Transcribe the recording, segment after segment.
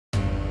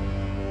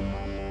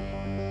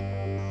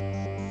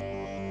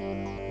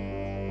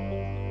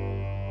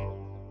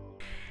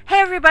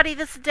everybody,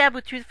 this is Deb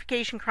with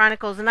Truthification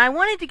Chronicles, and I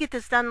wanted to get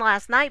this done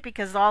last night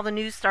because all the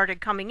news started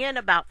coming in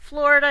about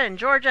Florida and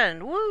Georgia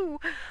and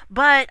woo,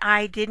 but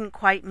I didn't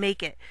quite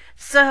make it.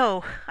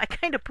 So I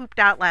kind of pooped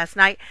out last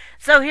night.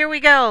 So here we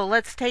go.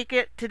 Let's take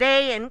it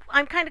today, and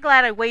I'm kind of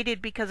glad I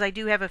waited because I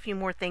do have a few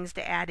more things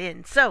to add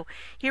in. So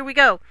here we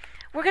go.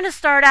 We're going to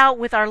start out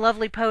with our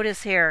lovely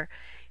POTUS here.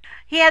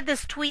 He had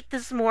this tweet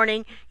this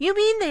morning. You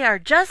mean they are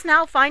just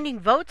now finding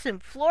votes in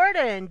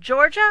Florida and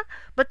Georgia,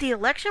 but the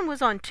election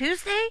was on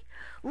Tuesday?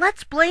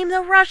 Let's blame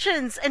the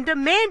Russians and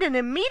demand an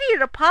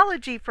immediate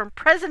apology from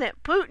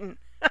President Putin.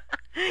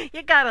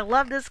 You gotta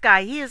love this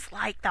guy. He is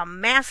like the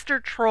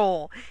master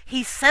troll.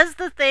 He says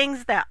the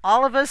things that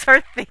all of us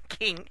are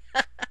thinking.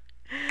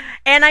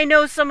 And I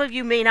know some of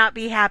you may not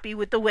be happy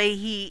with the way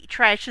he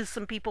trashes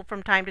some people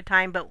from time to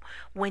time, but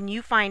when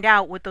you find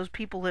out what those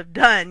people have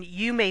done,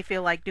 you may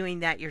feel like doing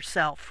that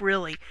yourself,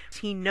 really.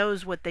 He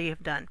knows what they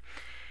have done.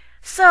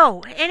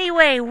 So,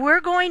 anyway,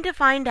 we're going to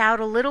find out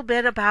a little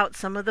bit about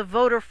some of the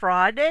voter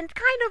fraud and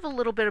kind of a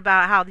little bit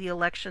about how the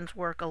elections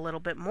work a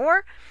little bit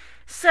more.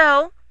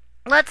 So,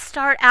 let's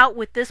start out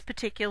with this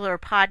particular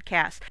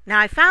podcast. Now,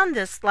 I found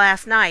this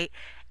last night,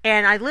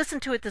 and I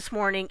listened to it this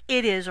morning.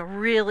 It is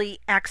really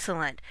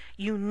excellent.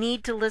 You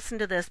need to listen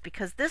to this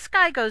because this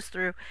guy goes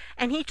through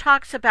and he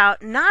talks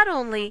about not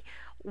only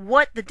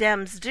what the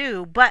Dems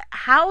do, but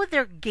how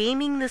they're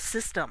gaming the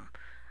system.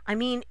 I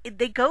mean,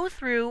 they go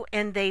through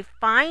and they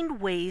find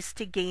ways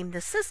to game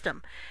the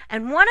system.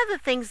 And one of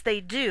the things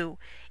they do,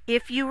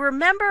 if you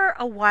remember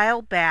a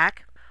while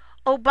back,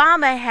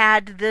 Obama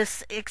had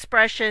this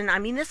expression. I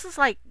mean, this is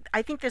like,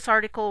 I think this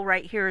article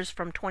right here is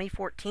from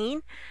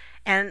 2014.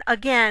 And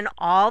again,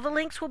 all the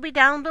links will be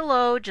down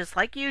below, just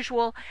like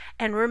usual.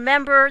 And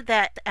remember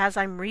that as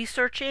I'm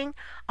researching,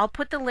 I'll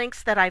put the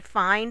links that I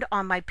find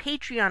on my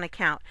Patreon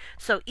account.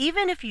 So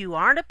even if you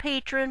aren't a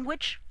patron,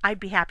 which I'd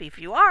be happy if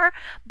you are,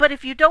 but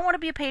if you don't want to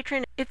be a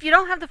patron, if you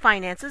don't have the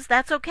finances,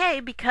 that's okay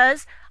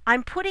because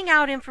I'm putting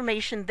out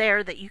information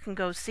there that you can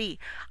go see.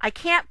 I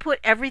can't put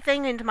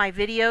everything into my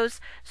videos,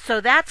 so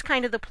that's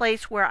kind of the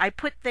place where I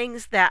put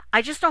things that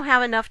I just don't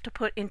have enough to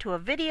put into a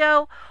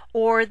video,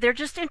 or they're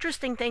just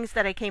interesting things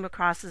that I came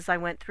across as I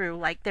went through.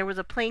 Like there was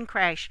a plane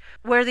crash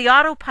where the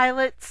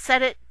autopilot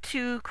set it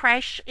to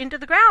crash into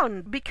the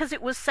ground because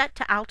it was set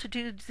to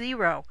altitude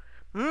 0.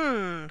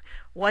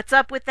 What's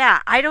up with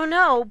that? I don't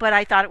know, but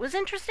I thought it was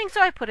interesting,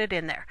 so I put it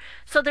in there.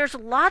 So there's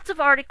lots of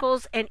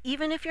articles, and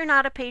even if you're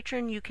not a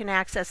patron, you can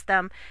access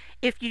them.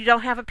 If you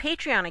don't have a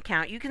Patreon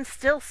account, you can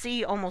still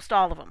see almost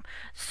all of them.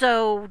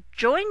 So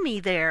join me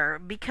there,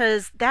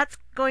 because that's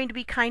going to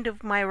be kind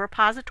of my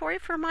repository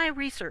for my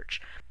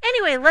research.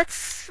 Anyway,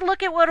 let's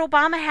look at what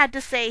Obama had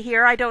to say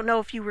here. I don't know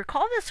if you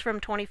recall this from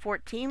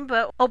 2014,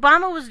 but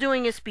Obama was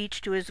doing a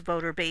speech to his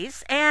voter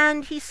base,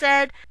 and he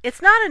said,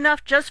 "It's not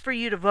enough just for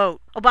you to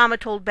vote," Obama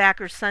told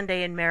backers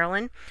Sunday in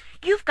Maryland.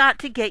 "You've got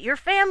to get your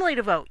family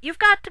to vote. You've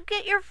got to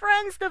get your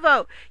friends to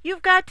vote.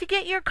 You've got to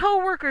get your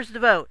coworkers to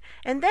vote.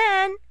 And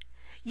then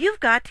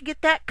you've got to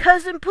get that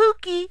Cousin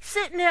Pookie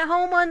sitting at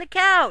home on the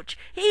couch.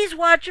 He's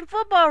watching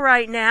football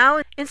right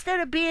now instead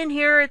of being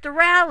here at the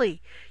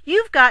rally.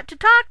 You've got to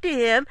talk to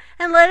him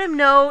and let him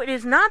know it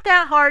is not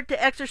that hard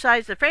to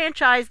exercise the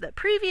franchise that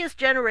previous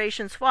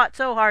generations fought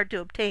so hard to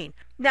obtain."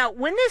 Now,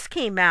 when this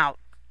came out,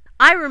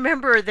 I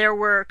remember there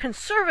were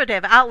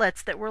conservative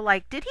outlets that were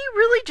like, did he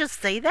really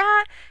just say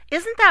that?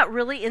 Isn't that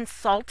really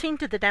insulting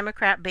to the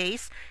Democrat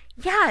base?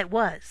 Yeah, it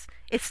was.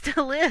 It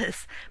still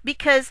is.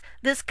 Because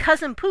this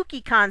Cousin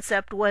Pookie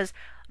concept was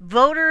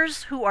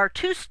voters who are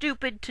too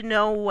stupid to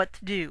know what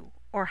to do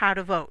or how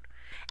to vote.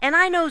 And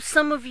I know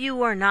some of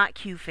you are not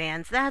Q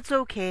fans. That's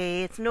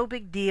okay. It's no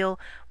big deal.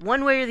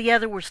 One way or the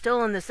other, we're still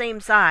on the same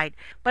side.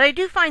 But I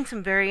do find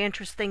some very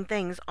interesting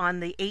things on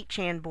the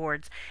 8chan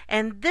boards.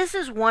 And this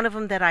is one of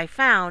them that I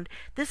found.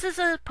 This is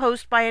a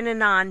post by an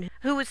Anon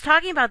who was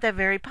talking about that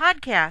very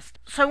podcast.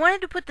 So I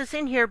wanted to put this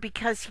in here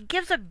because he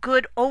gives a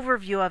good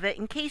overview of it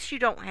in case you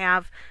don't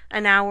have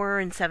an hour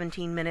and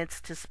 17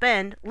 minutes to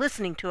spend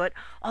listening to it.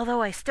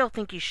 Although I still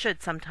think you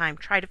should sometime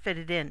try to fit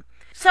it in.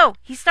 So,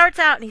 he starts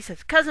out and he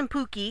says, "Cousin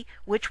Pookie,"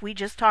 which we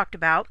just talked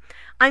about,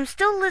 "I'm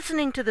still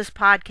listening to this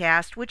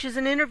podcast, which is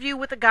an interview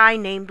with a guy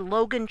named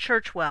Logan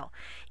Churchwell.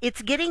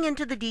 It's getting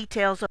into the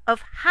details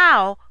of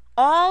how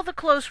all the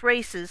close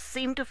races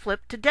seem to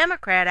flip to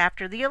Democrat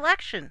after the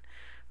election.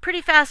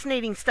 Pretty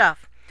fascinating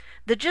stuff.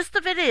 The gist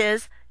of it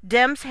is,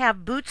 Dems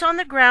have boots on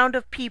the ground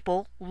of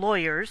people,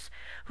 lawyers,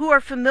 who are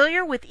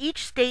familiar with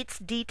each state's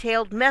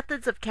detailed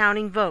methods of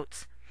counting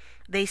votes.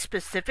 They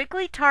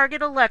specifically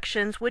target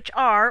elections which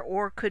are,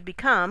 or could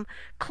become,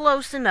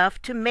 close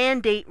enough to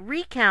mandate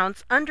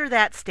recounts under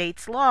that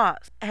state's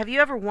laws." Have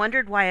you ever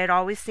wondered why it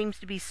always seems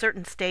to be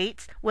certain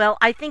states? Well,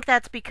 I think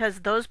that's because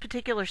those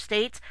particular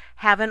states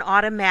have an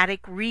automatic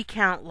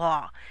recount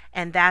law,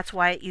 and that's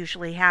why it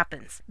usually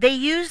happens. They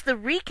use the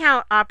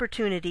recount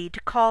opportunity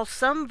to call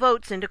some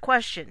votes into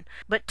question,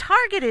 but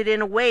target it in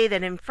a way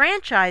that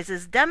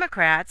enfranchises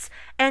Democrats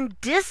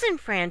and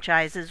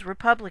disenfranchises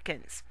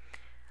Republicans.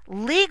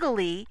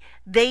 Legally,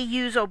 they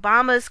use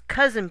Obama's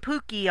Cousin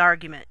Pookie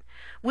argument,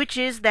 which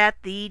is that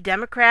the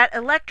Democrat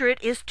electorate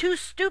is too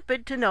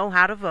stupid to know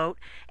how to vote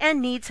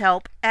and needs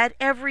help at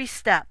every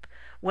step,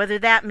 whether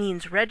that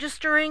means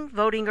registering,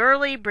 voting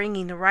early,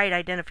 bringing the right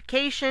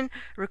identification,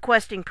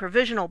 requesting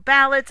provisional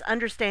ballots,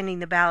 understanding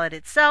the ballot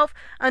itself,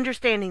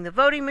 understanding the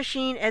voting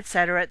machine,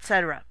 etc.,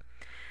 etc.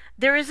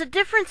 There is a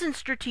difference in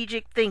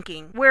strategic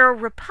thinking, where a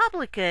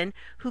Republican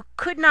who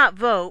could not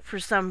vote for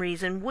some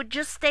reason would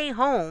just stay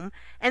home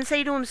and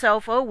say to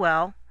himself, oh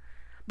well.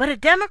 But a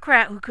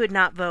Democrat who could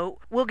not vote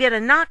will get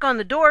a knock on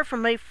the door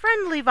from a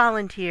friendly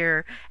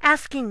volunteer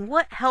asking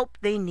what help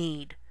they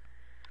need.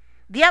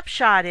 The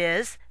upshot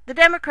is, the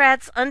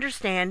Democrats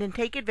understand and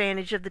take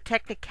advantage of the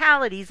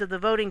technicalities of the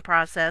voting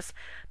process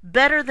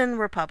better than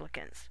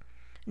Republicans.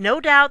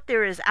 No doubt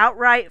there is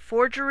outright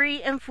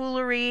forgery and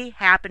foolery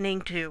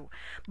happening too.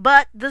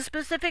 But the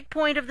specific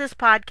point of this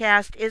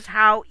podcast is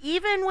how,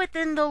 even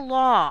within the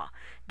law,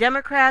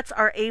 Democrats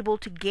are able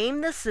to game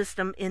the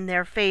system in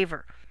their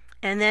favor.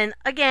 And then,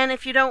 again,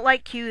 if you don't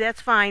like Q,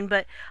 that's fine,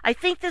 but I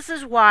think this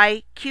is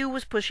why Q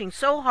was pushing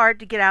so hard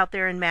to get out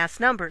there in mass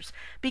numbers,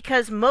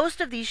 because most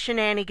of these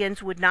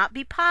shenanigans would not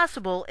be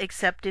possible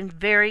except in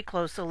very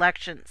close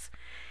elections.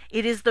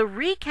 It is the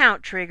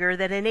recount trigger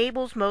that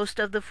enables most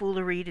of the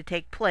foolery to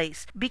take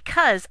place,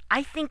 because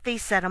I think they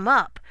set them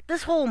up.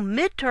 This whole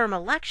midterm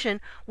election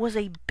was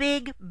a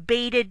big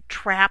baited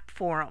trap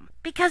for them,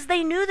 because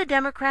they knew the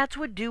Democrats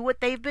would do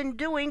what they've been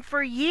doing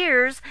for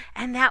years,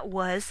 and that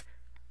was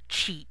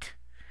cheat.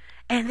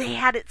 And they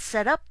had it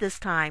set up this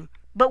time.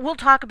 But we'll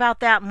talk about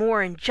that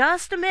more in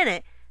just a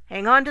minute.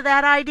 Hang on to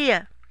that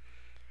idea.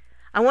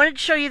 I wanted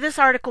to show you this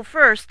article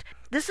first.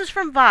 This is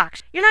from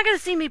Vox. You're not going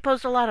to see me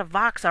post a lot of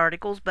Vox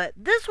articles, but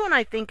this one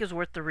I think is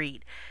worth the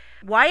read.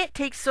 Why it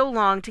takes so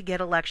long to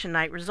get election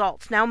night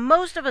results. Now,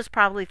 most of us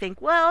probably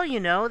think, well, you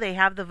know, they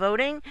have the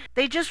voting.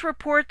 They just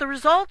report the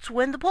results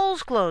when the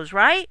polls close,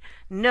 right?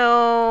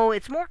 No,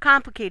 it's more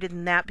complicated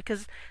than that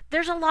because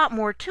there's a lot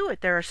more to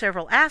it. There are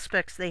several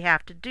aspects they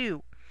have to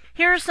do.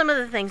 Here are some of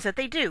the things that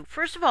they do.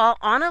 First of all,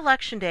 on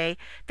election day,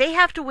 they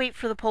have to wait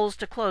for the polls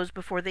to close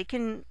before they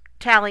can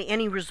tally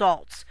any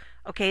results.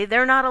 Okay,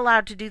 they're not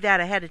allowed to do that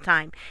ahead of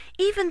time.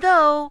 Even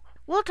though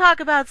we'll talk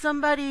about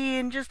somebody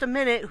in just a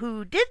minute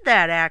who did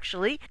that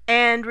actually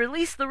and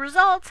released the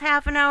results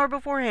half an hour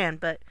beforehand,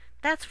 but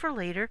that's for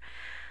later.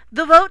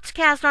 The votes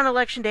cast on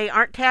election day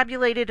aren't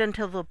tabulated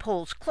until the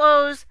polls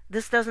close.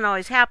 This doesn't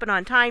always happen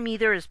on time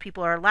either, as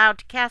people are allowed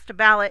to cast a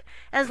ballot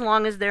as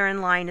long as they're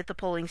in line at the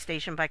polling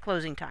station by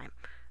closing time.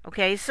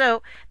 Okay,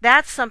 so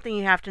that's something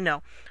you have to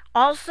know.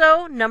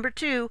 Also, number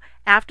 2,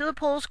 after the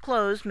polls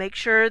close, make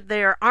sure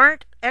there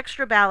aren't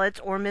extra ballots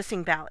or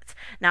missing ballots.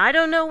 Now, I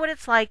don't know what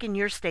it's like in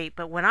your state,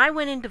 but when I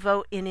went in to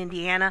vote in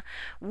Indiana,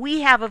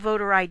 we have a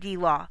voter ID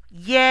law.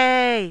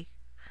 Yay!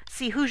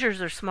 See,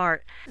 Hoosiers are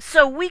smart.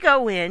 So we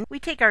go in, we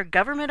take our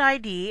government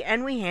ID,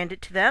 and we hand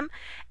it to them,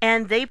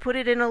 and they put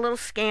it in a little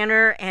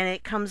scanner, and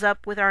it comes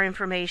up with our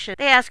information.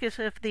 They ask us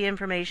if the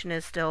information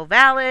is still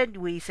valid.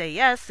 We say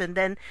yes, and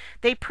then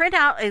they print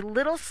out a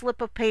little slip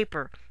of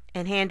paper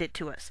and hand it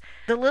to us.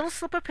 The little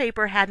slip of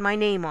paper had my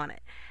name on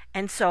it.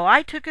 And so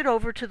I took it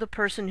over to the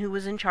person who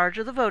was in charge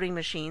of the voting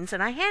machines,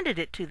 and I handed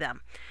it to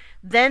them.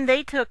 Then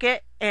they took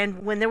it,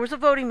 and when there was a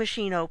voting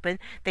machine open,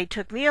 they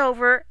took me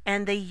over,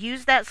 and they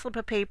used that slip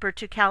of paper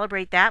to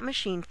calibrate that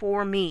machine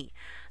for me.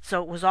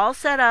 So it was all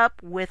set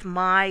up with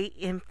my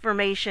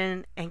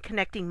information and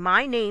connecting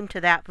my name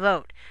to that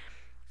vote.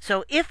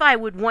 So if I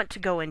would want to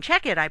go and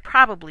check it, I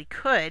probably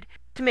could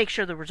to make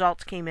sure the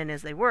results came in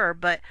as they were,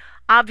 but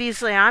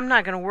obviously I'm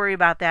not going to worry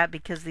about that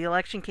because the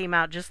election came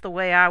out just the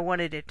way I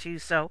wanted it to,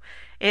 so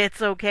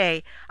it's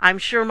okay. I'm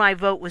sure my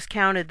vote was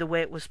counted the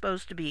way it was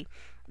supposed to be.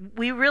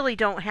 We really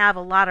don't have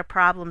a lot of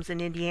problems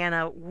in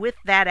Indiana with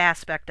that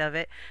aspect of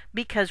it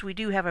because we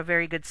do have a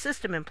very good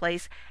system in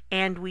place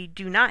and we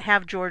do not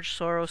have George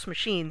Soros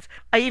machines.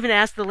 I even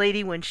asked the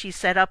lady when she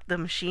set up the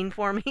machine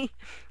for me,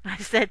 I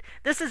said,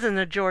 "This isn't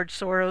a George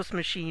Soros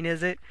machine,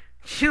 is it?"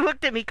 She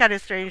looked at me kind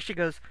of strange. She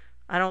goes,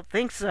 "I don't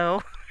think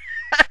so."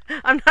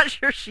 I'm not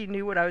sure she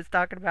knew what I was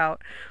talking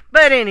about.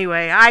 But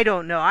anyway, I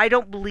don't know. I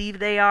don't believe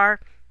they are.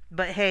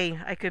 But hey,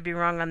 I could be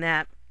wrong on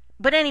that.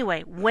 But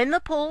anyway, when the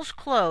polls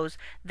close,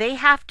 they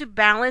have to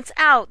balance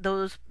out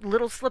those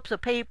little slips of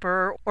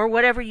paper or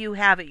whatever you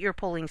have at your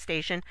polling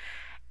station.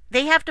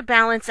 They have to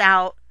balance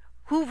out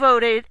who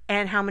voted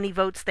and how many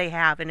votes they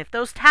have. And if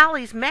those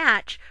tallies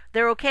match,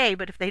 they're okay.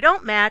 But if they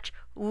don't match,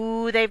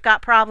 ooh, they've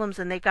got problems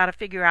and they've got to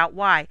figure out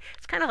why.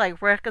 It's kind of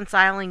like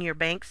reconciling your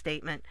bank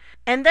statement.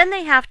 And then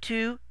they have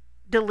to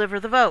deliver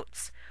the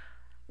votes.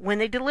 When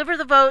they deliver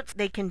the votes,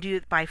 they can do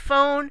it by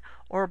phone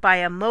or by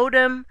a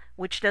modem,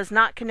 which does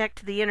not connect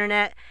to the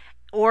internet,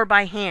 or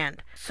by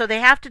hand. So they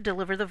have to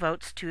deliver the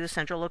votes to a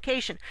central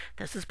location.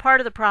 This is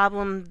part of the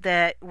problem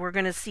that we're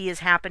going to see is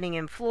happening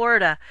in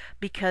Florida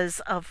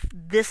because of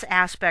this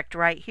aspect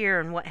right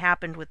here and what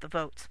happened with the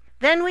votes.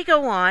 Then we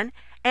go on,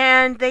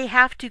 and they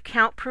have to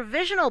count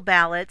provisional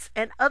ballots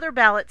and other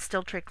ballots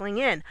still trickling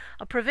in.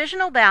 A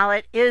provisional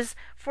ballot is,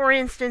 for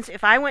instance,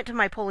 if I went to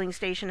my polling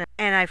station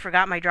and I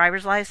forgot my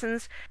driver's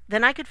license,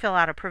 then I could fill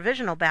out a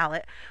provisional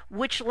ballot,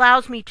 which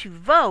allows me to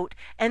vote,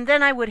 and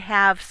then I would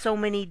have so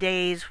many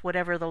days,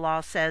 whatever the law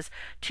says,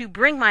 to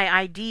bring my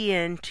ID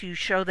in to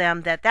show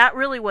them that that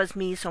really was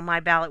me, so my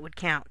ballot would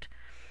count.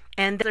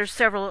 And there's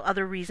several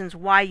other reasons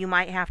why you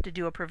might have to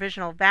do a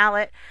provisional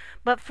ballot,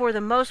 but for the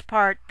most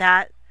part,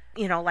 that,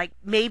 like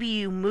maybe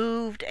you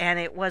moved and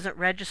it wasn't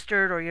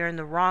registered, or you're in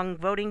the wrong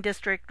voting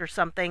district or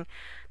something,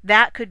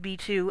 that could be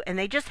too, and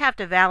they just have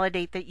to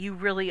validate that you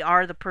really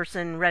are the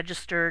person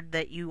registered,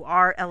 that you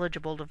are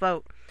eligible to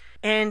vote.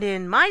 And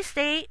in my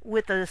state,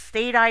 with a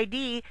state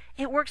ID,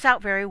 it works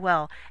out very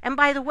well. And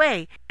by the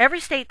way, every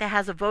state that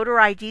has a voter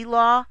ID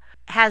law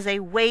has a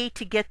way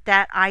to get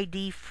that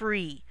ID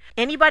free.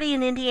 Anybody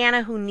in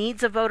Indiana who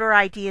needs a voter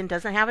ID and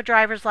doesn't have a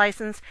driver's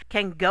license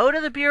can go to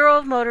the Bureau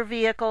of Motor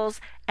Vehicles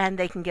and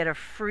they can get a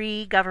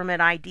free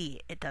government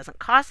ID. It doesn't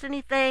cost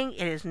anything.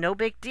 It is no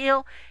big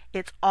deal.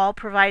 It's all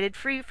provided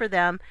free for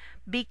them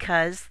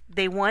because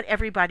they want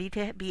everybody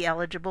to be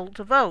eligible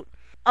to vote.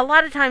 A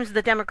lot of times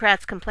the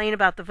Democrats complain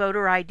about the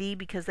voter ID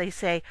because they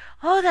say,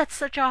 oh, that's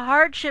such a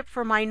hardship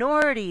for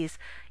minorities.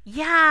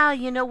 Yeah,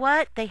 you know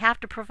what? They have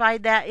to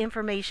provide that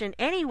information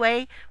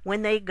anyway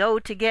when they go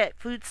to get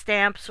food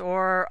stamps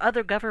or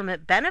other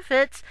government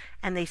benefits,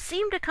 and they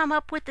seem to come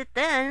up with it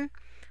then.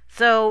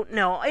 So,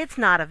 no, it's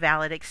not a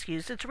valid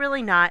excuse. It's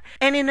really not.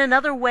 And in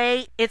another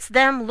way, it's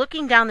them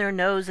looking down their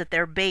nose at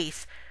their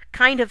base,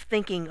 kind of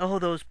thinking, oh,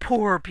 those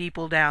poor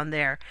people down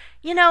there.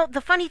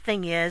 The funny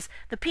thing is,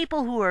 the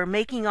people who are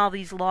making all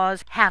these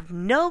laws have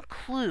no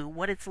clue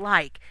what it's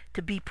like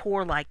to be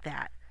poor like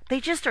that. They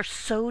just are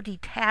so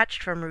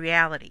detached from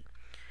reality.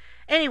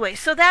 Anyway,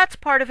 so that's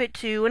part of it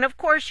too. And of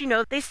course,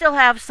 they still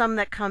have some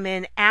that come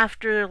in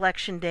after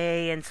Election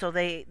Day, and so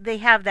they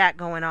have that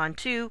going on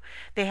too.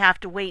 They have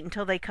to wait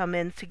until they come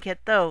in to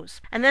get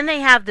those. And then they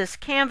have this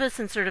canvass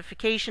and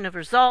certification of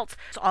results.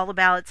 So all the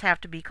ballots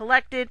have to be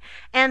collected,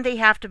 and they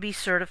have to be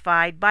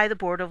certified by the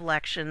Board of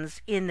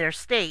Elections in their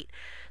state.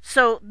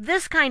 So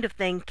this kind of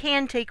thing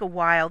can take a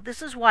while.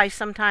 This is why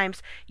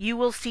sometimes you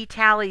will see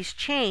tallies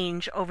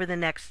change over the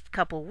next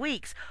couple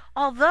weeks,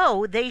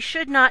 although they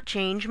should not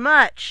change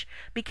much.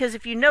 Because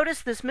if you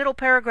notice this middle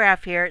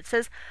paragraph here, it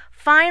says,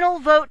 final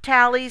vote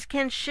tallies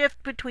can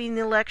shift between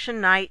the election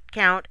night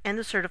count and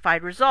the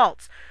certified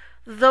results,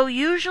 though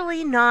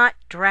usually not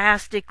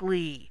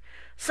drastically.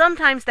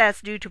 Sometimes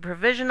that's due to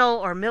provisional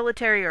or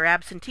military or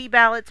absentee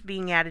ballots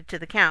being added to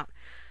the count.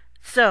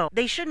 So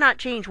they should not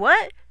change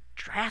what?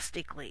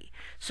 Drastically.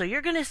 So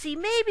you're going to see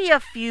maybe a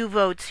few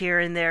votes here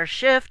and there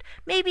shift,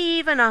 maybe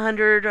even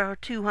 100 or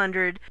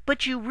 200,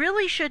 but you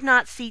really should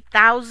not see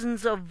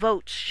thousands of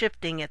votes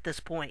shifting at this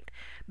point,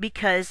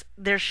 because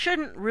there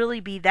shouldn't really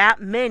be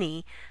that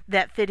many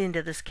that fit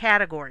into this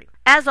category.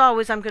 As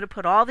always, I'm going to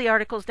put all the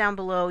articles down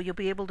below. You'll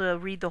be able to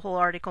read the whole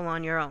article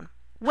on your own.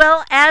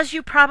 Well, as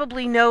you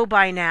probably know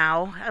by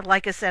now,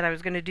 like I said, I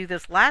was going to do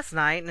this last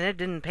night and it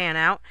didn't pan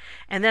out.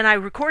 And then I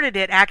recorded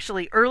it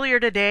actually earlier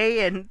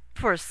today, and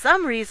for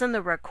some reason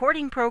the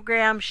recording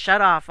program shut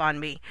off on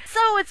me.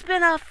 So it's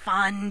been a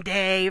fun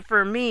day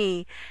for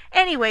me.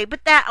 Anyway,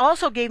 but that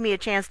also gave me a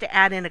chance to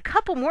add in a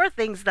couple more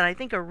things that I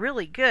think are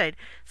really good.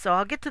 So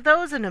I'll get to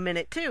those in a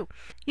minute too.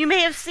 You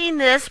may have seen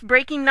this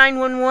Breaking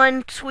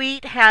 911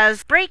 tweet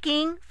has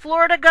breaking: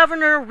 Florida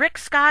Governor Rick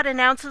Scott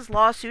announces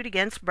lawsuit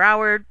against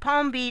Broward,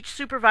 Palm Beach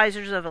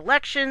supervisors of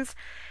elections.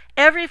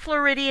 Every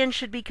Floridian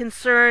should be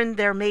concerned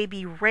there may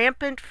be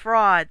rampant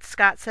fraud,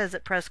 Scott says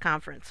at press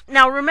conference.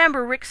 Now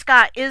remember, Rick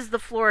Scott is the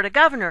Florida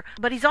governor,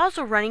 but he's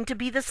also running to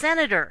be the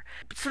senator.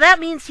 So that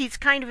means he's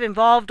kind of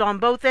involved on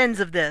both ends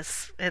of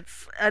this.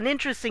 It's an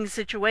interesting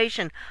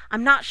situation.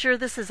 I'm not sure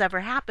this has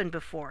ever happened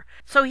before.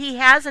 So he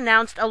has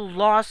announced a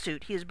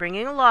lawsuit. He is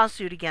bringing a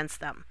lawsuit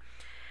against them.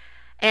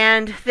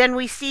 And then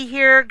we see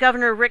here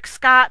Governor Rick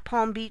Scott,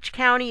 Palm Beach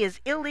County, is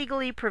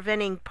illegally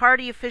preventing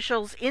party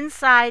officials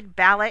inside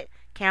ballot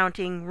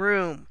counting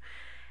room.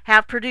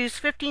 Have produced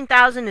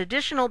 15,000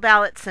 additional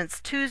ballots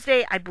since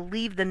Tuesday. I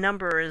believe the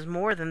number is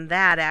more than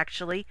that,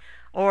 actually.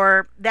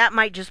 Or that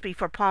might just be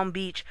for Palm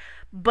Beach.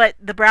 But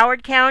the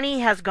Broward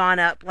County has gone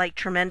up like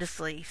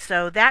tremendously.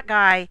 So that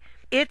guy,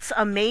 it's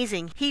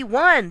amazing. He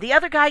won. The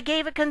other guy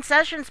gave a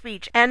concession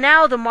speech. And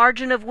now the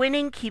margin of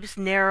winning keeps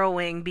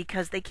narrowing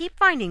because they keep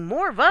finding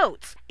more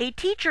votes. A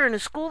teacher in a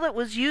school that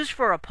was used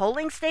for a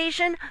polling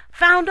station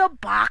found a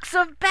box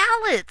of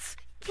ballots.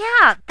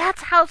 Yeah,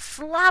 that's how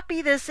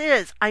sloppy this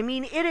is. I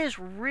mean, it is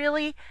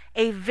really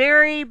a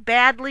very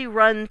badly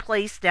run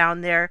place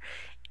down there,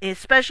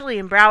 especially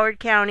in Broward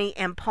County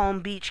and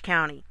Palm Beach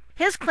County.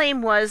 His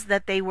claim was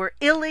that they were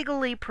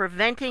illegally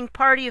preventing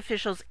party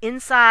officials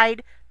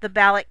inside the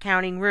ballot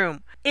counting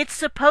room. It's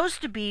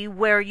supposed to be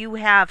where you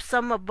have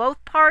some of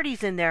both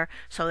parties in there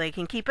so they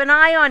can keep an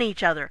eye on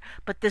each other,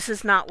 but this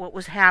is not what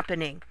was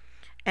happening.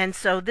 And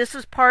so this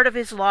is part of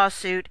his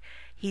lawsuit.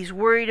 He's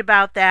worried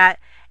about that.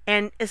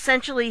 And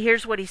essentially,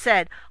 here's what he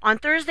said. On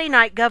Thursday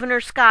night,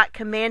 Governor Scott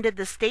commanded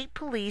the state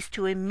police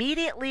to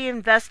immediately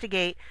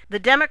investigate the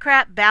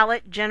Democrat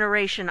ballot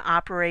generation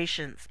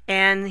operations.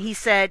 And he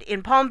said,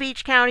 in Palm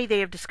Beach County, they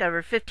have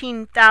discovered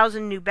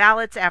 15,000 new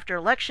ballots after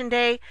Election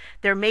Day.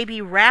 There may be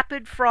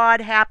rapid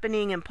fraud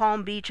happening in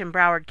Palm Beach and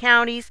Broward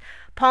counties.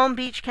 Palm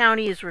Beach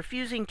County is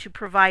refusing to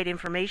provide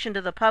information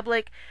to the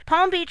public.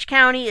 Palm Beach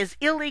County is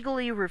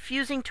illegally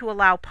refusing to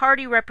allow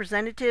party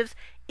representatives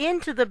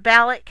into the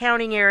ballot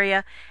counting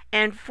area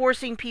and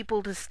forcing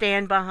people to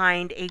stand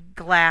behind a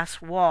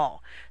glass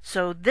wall.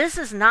 So this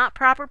is not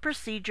proper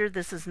procedure.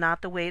 This is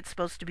not the way it's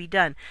supposed to be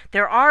done.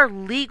 There are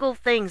legal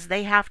things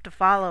they have to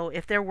follow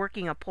if they're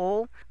working a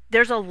poll.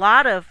 There's a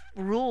lot of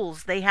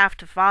rules they have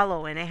to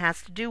follow, and it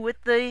has to do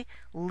with the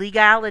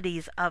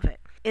legalities of it.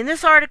 In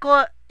this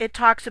article, it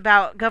talks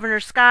about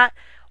Governor Scott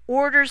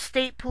orders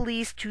state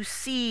police to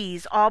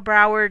seize all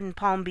Broward and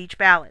Palm Beach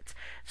ballots.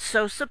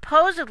 So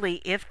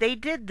supposedly, if they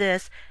did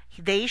this,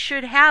 they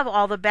should have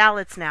all the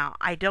ballots now.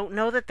 I don't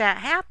know that that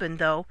happened,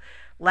 though.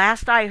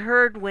 Last I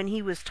heard when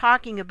he was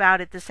talking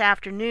about it this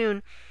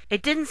afternoon,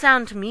 it didn't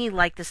sound to me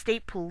like the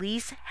state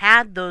police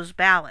had those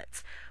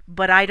ballots.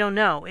 But I don't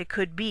know. It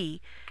could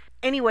be.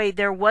 Anyway,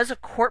 there was a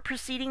court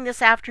proceeding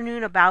this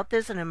afternoon about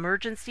this, an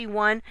emergency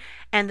one,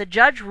 and the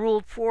judge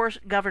ruled for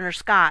Governor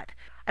Scott.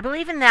 I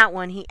believe in that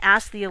one, he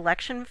asked the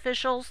election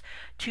officials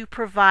to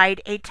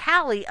provide a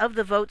tally of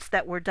the votes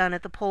that were done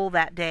at the poll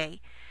that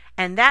day.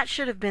 And that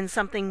should have been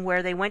something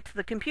where they went to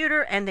the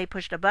computer and they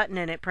pushed a button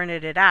and it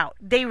printed it out.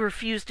 They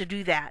refused to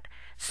do that.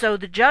 So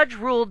the judge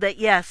ruled that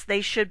yes, they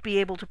should be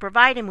able to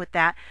provide him with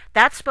that.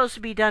 That's supposed to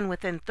be done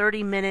within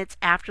 30 minutes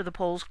after the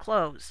polls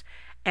close.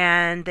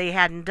 And they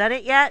hadn't done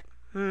it yet?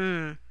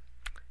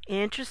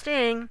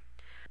 Interesting.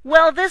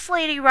 Well, this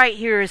lady right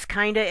here is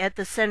kind of at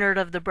the center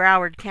of the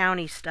Broward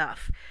County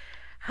stuff.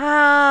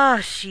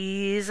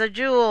 She's a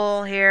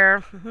jewel here.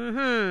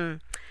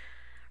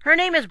 Her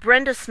name is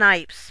Brenda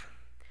Snipes.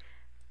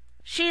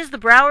 She's the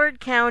Broward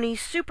County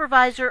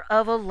Supervisor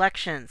of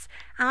Elections.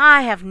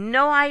 I have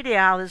no idea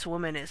how this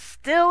woman is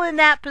still in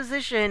that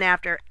position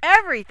after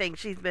everything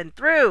she's been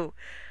through.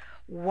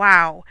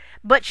 Wow.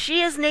 But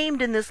she is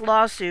named in this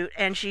lawsuit,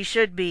 and she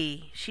should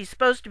be. She's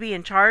supposed to be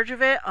in charge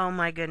of it. Oh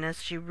my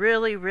goodness. She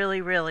really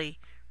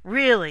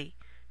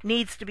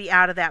needs to be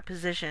out of that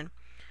position.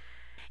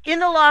 In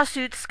the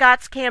lawsuit,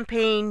 Scott's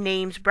campaign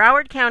names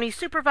Broward County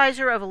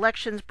Supervisor of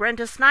Elections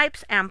Brenda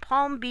Snipes and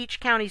Palm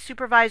Beach County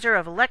Supervisor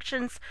of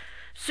Elections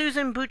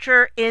Susan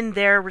Butcher in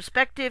their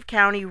respective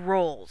county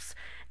roles.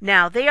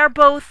 Now, they are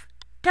both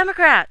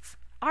Democrats.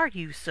 Are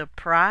you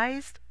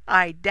surprised?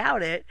 I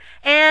doubt it.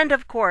 And,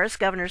 of course,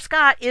 Governor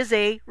Scott is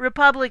a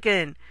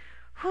Republican.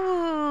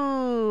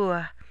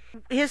 Whew.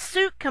 His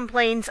suit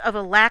complains of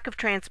a lack of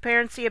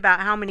transparency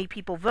about how many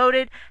people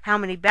voted, how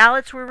many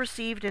ballots were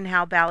received, and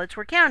how ballots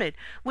were counted,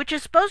 which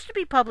is supposed to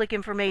be public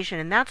information,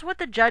 and that's what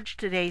the judge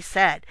today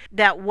said,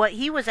 that what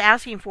he was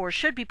asking for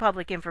should be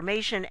public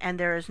information, and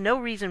there is no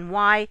reason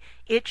why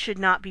it should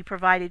not be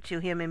provided to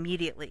him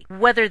immediately.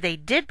 Whether they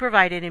did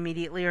provide it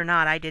immediately or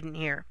not, I didn't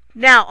hear.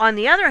 Now, on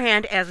the other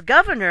hand, as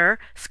governor,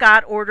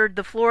 Scott ordered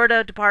the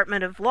Florida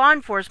Department of Law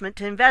Enforcement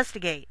to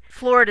investigate.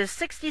 Florida's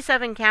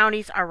 67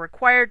 counties are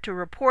required to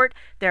report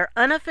their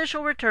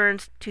unofficial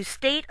returns to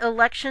state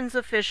elections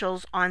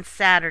officials on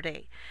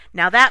Saturday.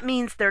 Now, that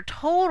means their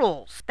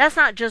totals. That's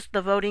not just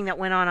the voting that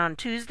went on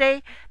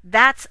Tuesday.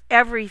 That's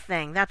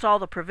everything. That's all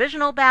the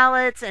provisional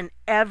ballots and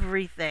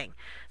everything.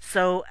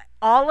 So,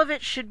 all of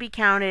it should be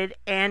counted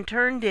and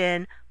turned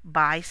in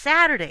by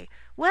Saturday.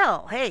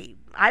 Well, hey,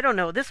 I don't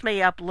know. This may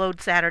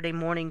upload Saturday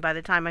morning by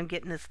the time I'm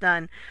getting this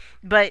done.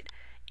 But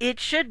it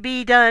should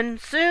be done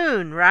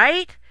soon,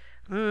 right?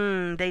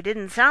 They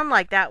didn't sound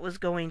like that was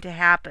going to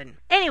happen.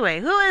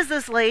 Anyway, who is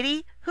this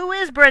lady? Who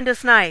is Brenda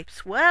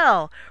Snipes?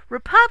 Well,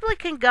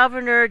 Republican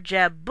Governor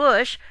Jeb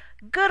Bush,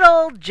 good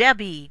old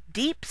Jebby,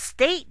 Deep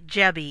State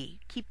Jebby.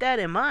 Keep that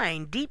in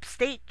mind, Deep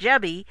State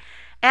Jebby,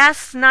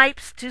 asked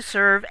Snipes to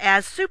serve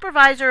as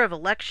Supervisor of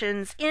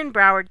Elections in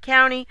Broward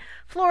County,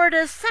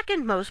 Florida's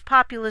second most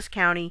populous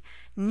county,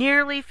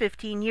 nearly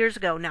 15 years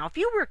ago. Now, if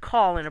you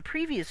recall in a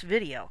previous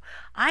video,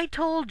 I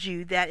told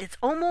you that it's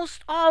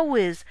almost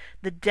always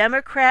the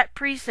Democrat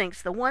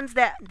precincts, the ones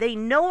that they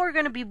know are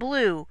going to be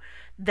blue,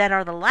 that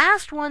are the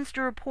last ones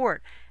to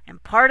report.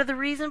 And part of the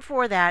reason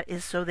for that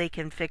is so they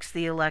can fix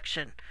the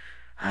election.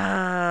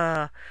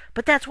 But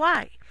that's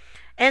why.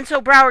 And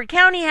so Broward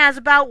County has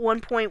about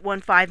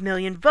 1.15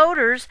 million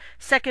voters,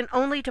 second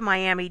only to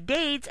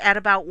Miami-Dade at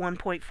about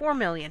 1.4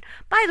 million.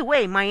 By the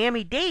way,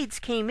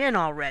 Miami-Dade came in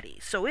already,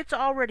 so it's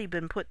already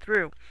been put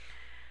through.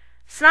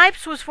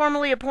 Snipes was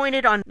formally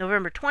appointed on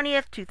November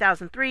 20th,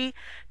 2003,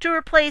 to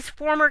replace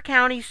former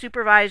county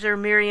supervisor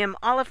Miriam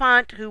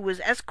Oliphant, who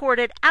was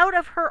escorted out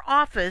of her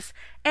office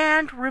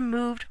and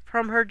removed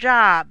from her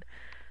job.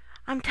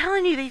 I'm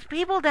telling you, these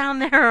people down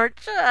there are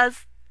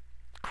just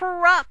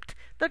corrupt.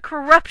 The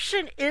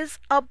corruption is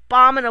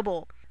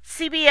abominable.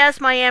 CBS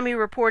Miami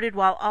reported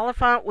while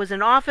Oliphant was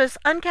in office,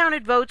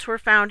 uncounted votes were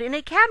found in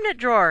a cabinet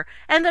drawer,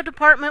 and the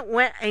department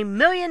went $1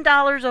 million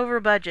over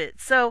budget.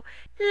 So,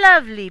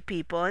 lovely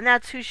people, and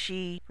that's who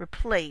she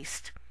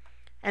replaced.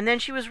 And then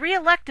she was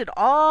reelected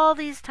all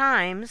these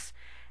times,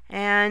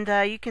 and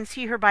you can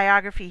see her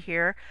biography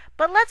here.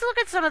 But let's look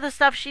at some of the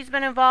stuff she's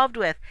been involved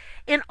with.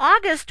 In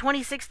August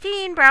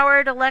 2016,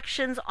 Broward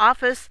Elections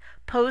Office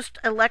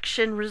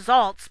post-election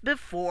results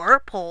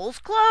before polls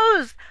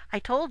closed. I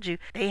told you,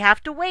 they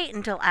have to wait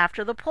until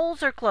after the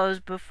polls are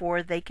closed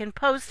before they can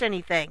post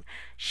anything.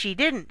 She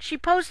didn't. She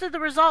posted the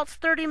results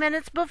 30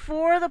 minutes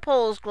before the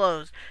polls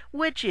closed,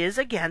 which is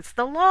against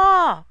the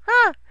law.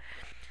 Huh.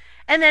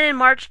 And then in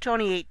March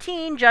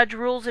 2018, judge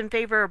rules in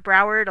favor of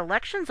Broward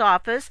Elections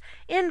Office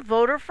in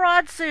voter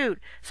fraud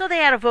suit. So they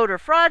had a voter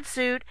fraud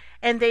suit,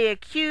 and they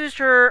accused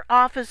her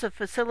office of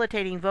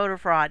facilitating voter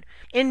fraud.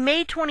 In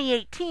May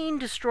 2018,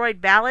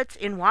 destroyed ballots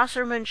in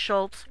Wasserman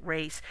Schultz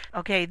race.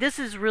 Okay, this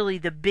is really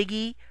the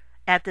biggie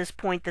at this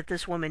point that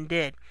this woman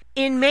did.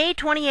 In May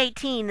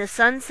 2018, the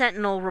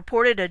Sun-Sentinel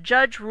reported a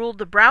judge ruled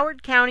the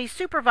Broward County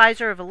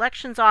Supervisor of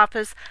Elections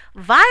Office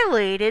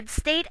violated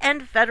state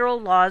and federal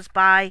laws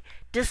by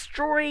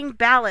destroying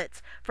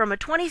ballots from a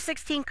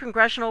 2016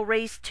 congressional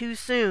race too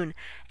soon,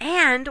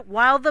 and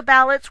while the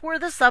ballots were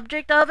the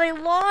subject of a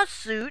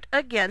lawsuit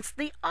against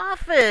the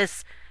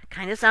office.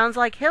 Kind of sounds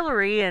like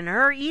Hillary and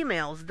her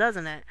emails,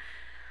 doesn't it?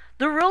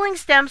 The ruling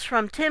stems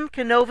from Tim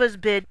Canova's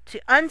bid to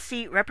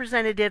unseat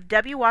Representative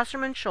Debbie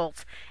Wasserman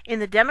Schultz in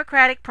the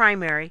Democratic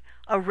primary,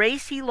 a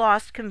race he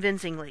lost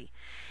convincingly.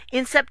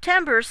 In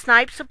September,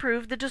 Snipes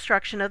approved the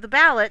destruction of the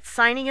ballots,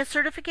 signing a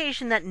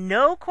certification that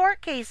no court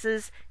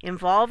cases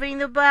involving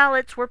the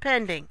ballots were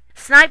pending.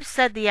 Snipes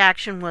said the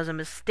action was a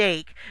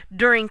mistake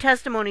during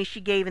testimony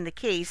she gave in the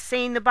case,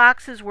 saying the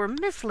boxes were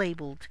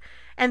mislabeled,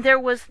 and there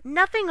was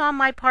nothing on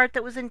my part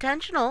that was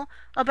intentional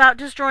about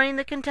destroying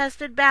the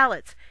contested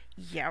ballots.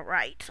 Yeah,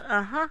 right.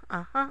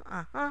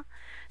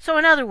 So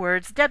in other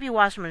words, Debbie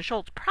Wasserman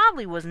Schultz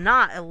probably was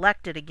not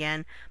elected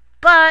again,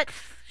 but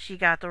she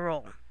got the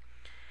role.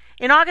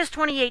 In August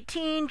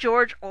 2018,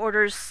 George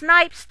orders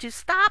Snipes to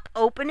stop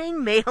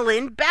opening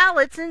mail-in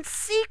ballots in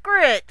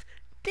secret.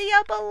 Do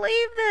you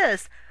believe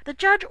this? The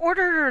judge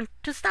ordered her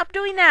to stop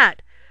doing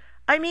that.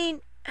 I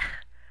mean,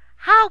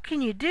 how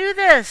can you do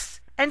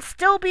this and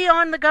still be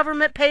on the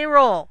government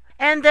payroll?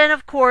 And then,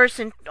 of course,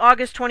 in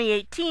August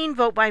 2018,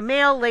 vote by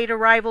mail, late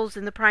arrivals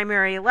in the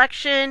primary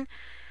election.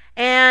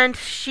 And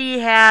she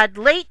had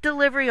late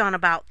delivery on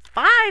about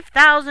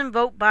 5,000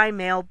 vote by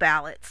mail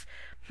ballots.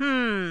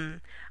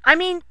 I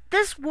mean,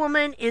 this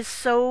woman is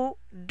so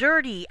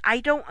dirty. I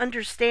don't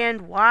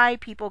understand why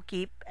people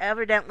keep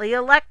evidently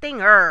electing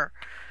her.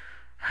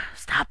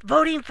 Stop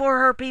voting for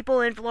her, people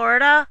in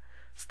Florida.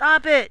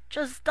 Stop it.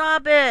 Just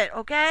stop it,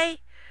 okay?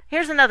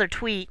 Here's another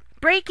tweet.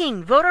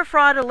 Breaking: voter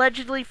fraud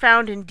allegedly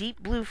found in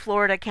Deep Blue,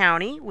 Florida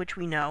County, which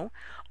we know.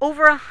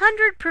 Over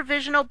 100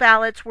 provisional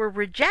ballots were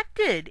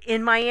rejected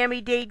in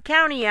Miami-Dade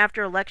County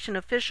after election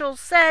officials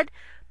said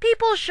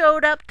people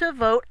showed up to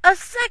vote a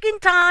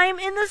second time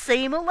in the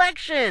same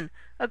election,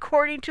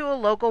 according to a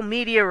local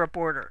media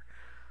reporter.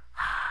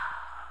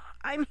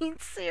 I mean,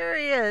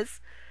 serious.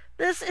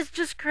 This is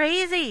just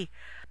crazy.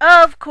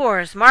 Of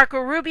course, Marco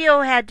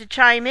Rubio had to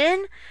chime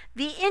in.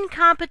 The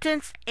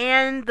incompetence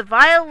and the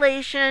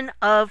violation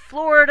of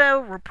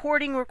Florida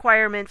reporting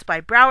requirements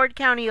by Broward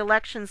County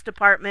Elections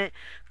Department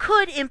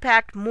could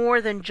impact more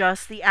than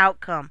just the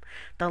outcome.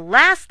 The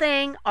last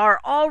thing our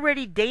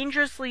already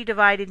dangerously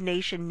divided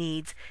nation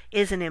needs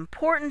is an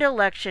important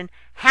election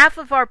half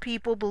of our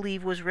people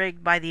believe was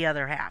rigged by the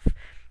other half.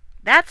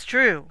 That's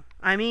true.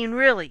 I mean,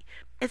 really.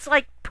 It's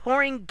like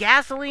pouring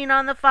gasoline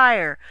on the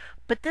fire.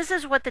 But this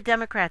is what the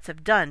Democrats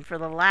have done for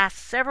the last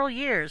several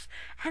years,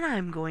 and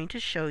I'm going to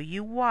show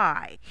you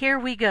why. Here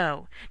we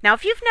go. Now,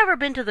 if you've never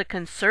been to the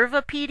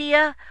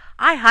Conservapedia,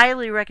 I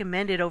highly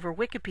recommend it over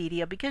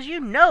Wikipedia because you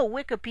know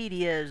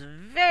Wikipedia is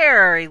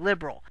very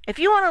liberal. If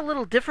you want a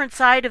little different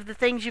side of the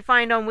things you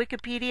find on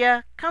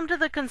Wikipedia, come to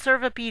the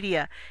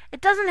Conservapedia. It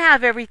doesn't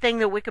have everything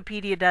that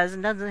Wikipedia does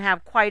and doesn't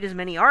have quite as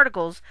many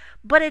articles,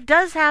 but it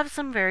does have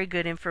some very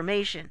good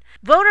information.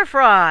 Voter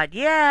fraud.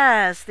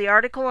 Yes, the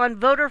article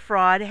on voter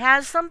fraud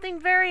has something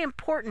very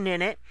important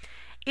in it.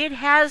 It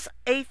has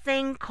a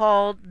thing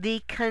called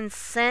the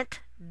consent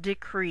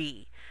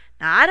decree.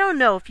 Now, I don't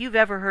know if you've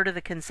ever heard of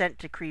the consent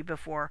decree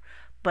before,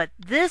 but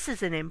this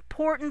is an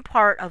important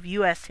part of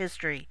U.S.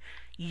 history.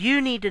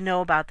 You need to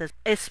know about this,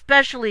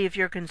 especially if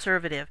you're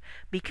conservative,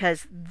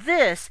 because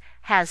this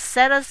has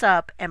set us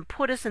up and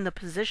put us in the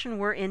position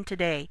we're in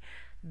today.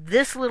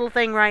 This little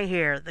thing right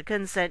here, the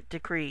consent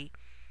decree.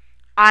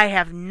 I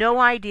have no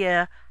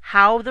idea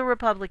how the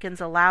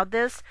Republicans allowed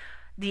this.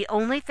 The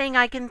only thing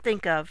I can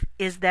think of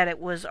is that it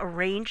was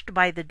arranged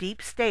by the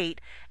deep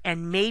state,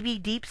 and maybe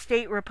deep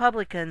state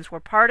Republicans were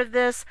part of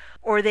this,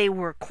 or they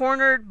were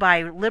cornered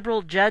by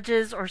liberal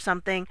judges or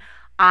something.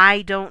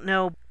 I don't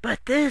know, but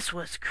this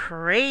was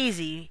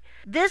crazy.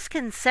 This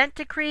consent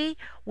decree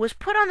was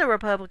put on the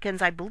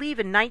Republicans, I believe,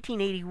 in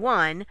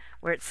 1981,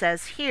 where it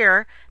says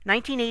here,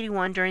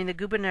 1981 during the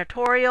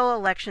gubernatorial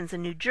elections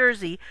in New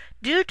Jersey,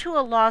 due to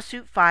a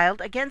lawsuit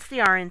filed against the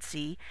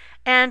RNC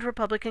and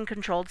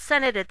Republican-controlled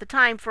Senate at the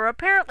time for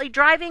apparently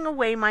driving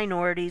away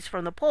minorities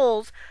from the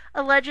polls,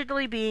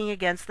 allegedly being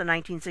against the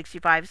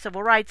 1965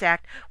 Civil Rights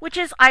Act, which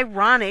is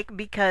ironic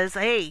because,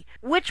 hey,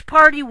 which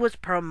party was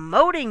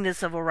promoting the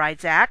Civil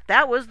Rights Act?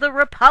 That was the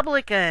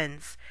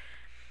Republicans.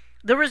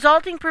 The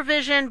resulting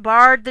provision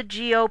barred the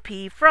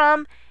GOP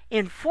from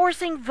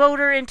enforcing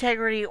voter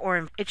integrity,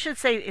 or it should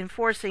say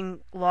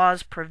enforcing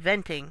laws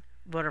preventing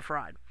voter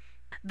fraud.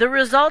 The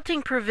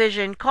resulting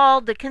provision,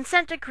 called the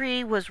Consent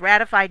Decree, was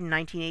ratified in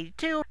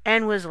 1982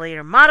 and was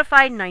later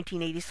modified in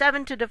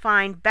 1987 to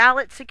define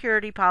ballot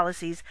security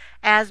policies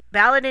as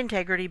ballot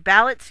integrity,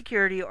 ballot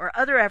security, or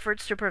other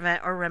efforts to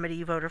prevent or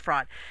remedy voter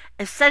fraud.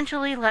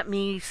 Essentially, let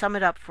me sum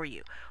it up for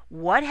you.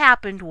 What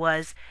happened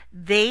was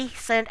they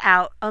sent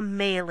out a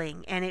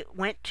mailing, and it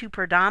went to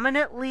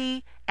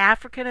predominantly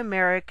African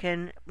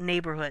American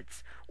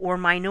neighborhoods or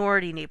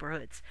minority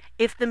neighborhoods.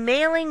 If the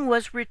mailing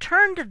was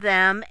returned to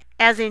them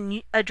as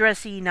in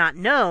addressee not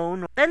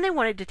known, then they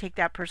wanted to take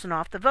that person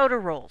off the voter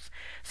rolls.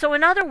 So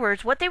in other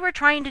words, what they were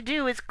trying to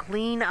do is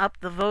clean up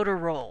the voter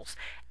rolls.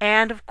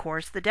 And of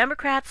course, the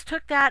Democrats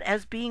took that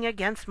as being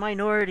against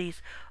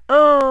minorities.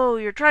 Oh,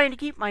 you're trying to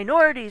keep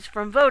minorities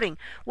from voting.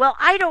 Well,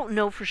 I don't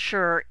know for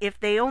sure if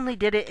they only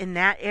did it in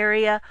that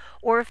area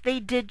or if they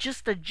did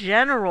just a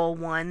general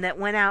one that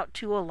went out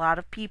to a lot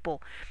of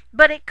people.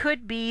 But it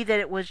could be that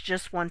it was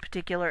just one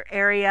particular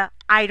area.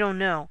 I don't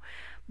know.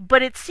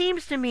 But it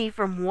seems to me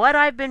from what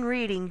I've been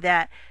reading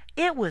that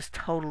it was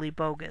totally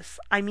bogus.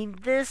 I mean,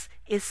 this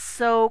is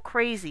so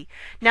crazy.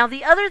 Now,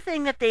 the other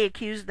thing that they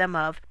accused them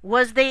of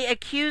was they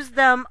accused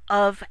them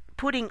of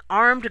putting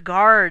armed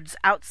guards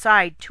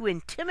outside to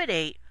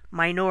intimidate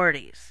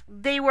minorities.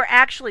 They were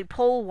actually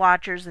poll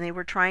watchers and they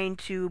were trying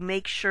to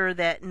make sure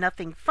that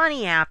nothing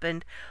funny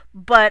happened,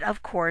 but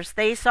of course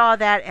they saw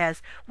that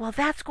as, well,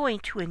 that's going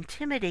to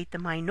intimidate the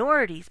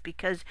minorities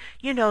because,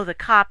 you know, the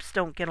cops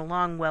don't get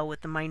along well with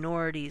the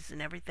minorities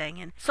and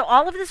everything. And so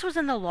all of this was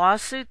in the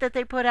lawsuit that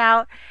they put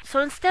out. So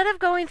instead of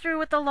going through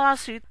with the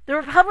lawsuit, the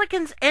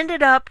Republicans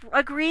ended up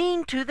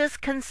agreeing to this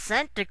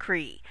consent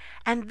decree.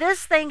 And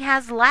this thing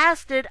has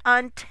lasted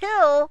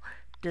until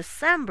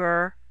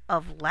December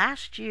of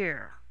last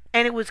year.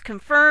 And it was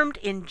confirmed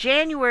in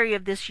January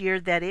of this year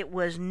that it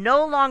was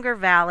no longer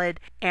valid,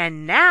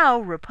 and now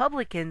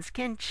Republicans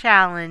can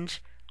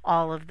challenge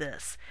all of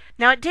this.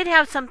 Now, it did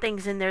have some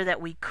things in there that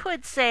we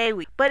could say,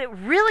 but it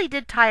really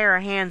did tie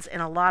our hands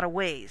in a lot of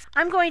ways.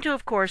 I'm going to,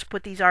 of course,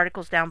 put these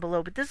articles down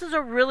below, but this is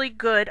a really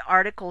good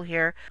article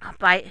here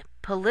by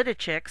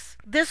Politichicks.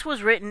 This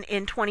was written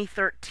in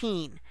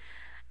 2013.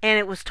 And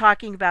it was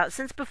talking about,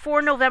 since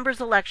before November's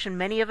election,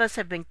 many of us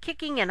have been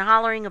kicking and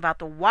hollering about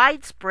the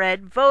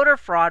widespread voter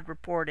fraud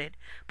reported,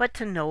 but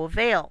to no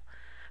avail.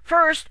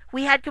 First,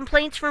 we had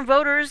complaints from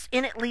voters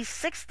in at least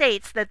 6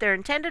 states that their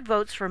intended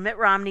votes for Mitt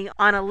Romney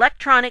on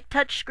electronic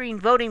touchscreen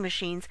voting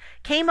machines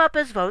came up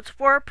as votes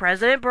for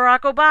President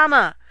Barack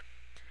Obama.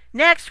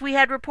 Next, we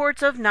had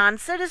reports of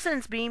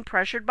non-citizens being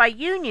pressured by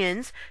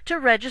unions to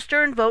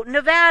register and vote in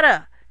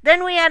Nevada.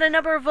 Then we had a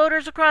number of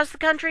voters across the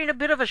country in a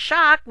bit of a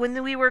shock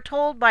when we were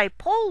told by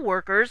poll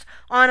workers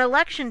on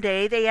Election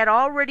Day they had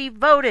already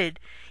voted,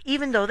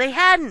 even though they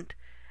hadn't.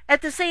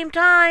 At the same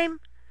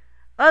time,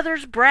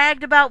 others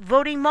bragged about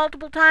voting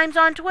multiple times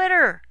on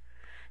Twitter.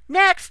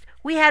 Next,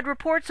 we had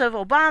reports of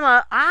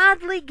Obama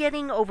oddly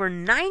getting over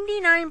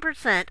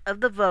 99% of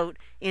the vote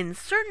in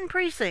certain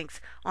precincts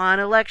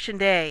on Election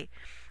Day.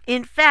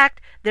 In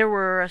fact, there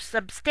were a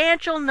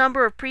substantial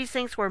number of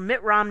precincts where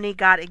Mitt Romney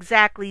got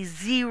exactly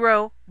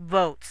 0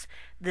 votes.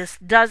 This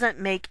doesn't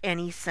make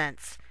any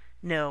sense.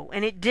 No,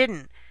 and it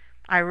didn't.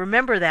 I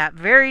remember that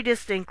very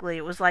distinctly.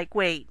 It was like,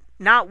 wait,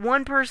 not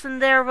one person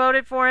there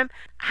voted for him?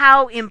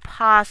 How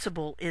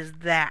impossible is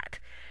that?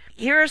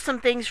 Here are some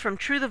things from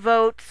True the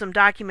Vote, some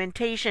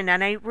documentation,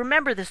 and I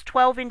remember this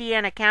 12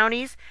 Indiana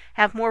counties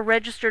have more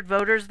registered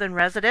voters than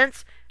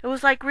residents. It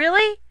was like,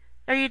 really?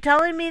 Are you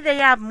telling me they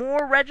have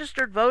more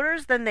registered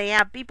voters than they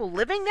have people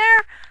living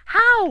there?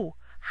 How?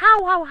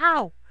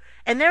 How?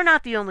 And they're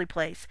not the only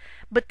place.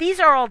 But these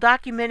are all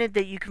documented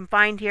that you can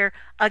find here.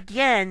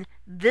 Again,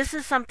 this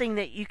is something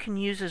that you can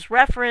use as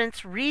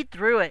reference. Read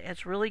through it.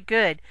 It's really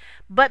good.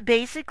 But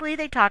basically,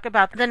 they talk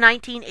about the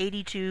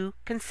 1982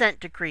 consent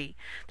decree.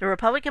 The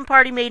Republican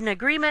Party made an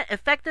agreement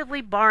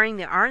effectively barring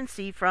the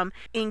RNC from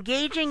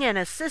engaging and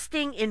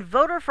assisting in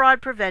voter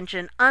fraud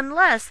prevention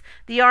unless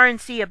the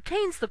RNC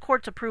obtains the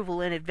court's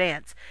approval in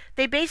advance.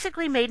 They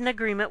basically made an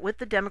agreement with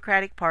the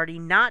Democratic Party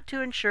not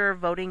to ensure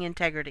voting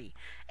integrity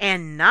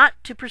and not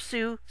to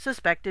pursue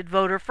suspected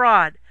voter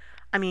fraud.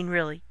 I mean,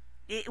 really.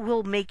 It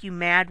will make you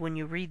mad when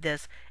you read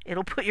this.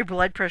 It'll put your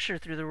blood pressure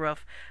through the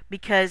roof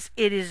because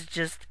it is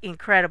just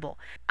incredible.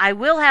 I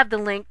will have the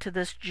link to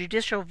this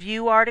Judicial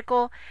View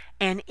article,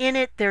 and in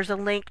it there's a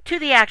link to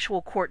the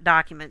actual court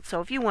document. So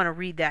if you want to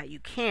read that,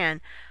 you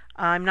can.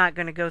 I'm not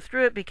going to go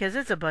through it because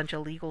it's a bunch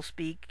of legal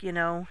speak,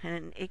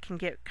 and it can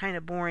get kind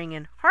of boring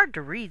and hard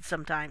to read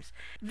sometimes.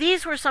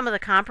 These were some of the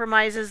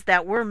compromises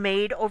that were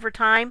made over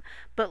time,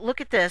 but look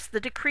at this. The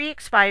decree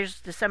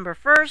expires December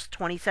 1st,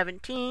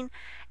 2017,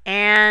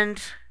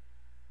 and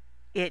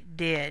it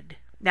did.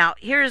 Now,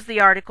 here's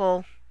the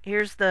article.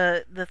 Here's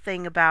the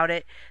thing about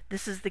it.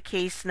 This is the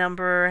case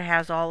number,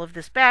 has all of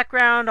this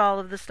background, all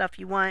of the stuff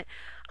you want.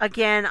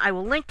 Again, I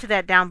will link to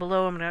that down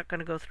below. I'm not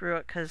going to go through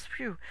it because,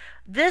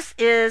 this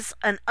is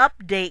an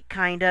update,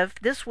 kind of.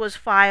 This was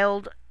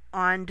filed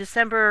on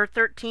December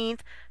 13th,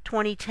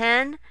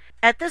 2010.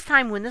 At this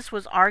time, when this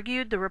was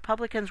argued, the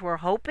Republicans were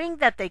hoping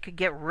that they could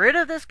get rid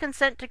of this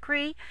consent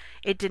decree.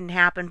 It didn't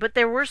happen, but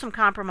there were some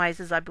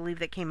compromises, I believe,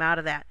 that came out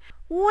of that.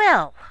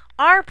 Well,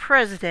 our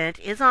president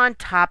is on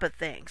top of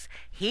things.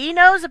 He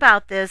knows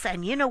about this,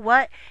 and you know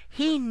what?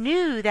 He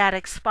knew that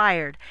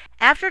expired.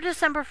 After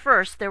December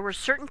 1st, there were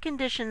certain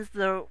conditions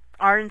the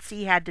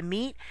RNC had to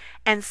meet,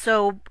 and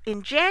so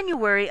in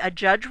January, a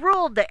judge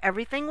ruled that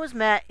everything was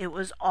met, it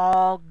was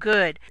all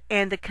good,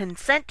 and the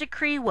consent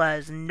decree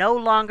was no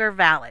longer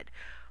valid.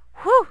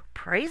 Whew,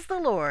 praise the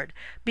Lord,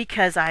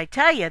 because I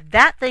tell you,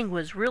 that thing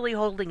was really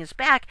holding us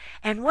back,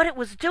 and what it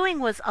was doing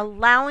was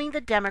allowing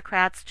the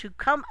Democrats to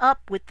come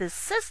up with this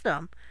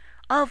system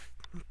of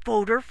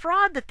voter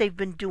fraud that they've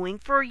been doing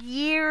for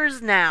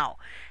years now.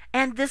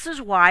 And this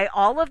is why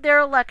all of their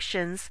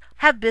elections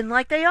have been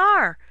like they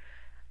are.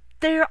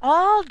 They're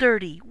all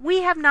dirty.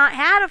 We have not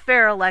had a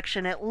fair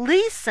election, at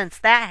least since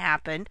that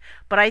happened,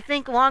 but I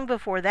think long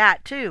before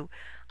that, too.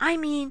 I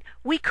mean,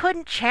 we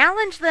couldn't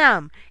challenge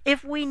them.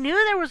 If we knew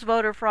there was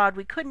voter fraud,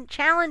 we couldn't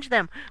challenge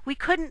them. We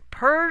couldn't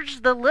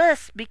purge the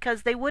list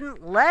because they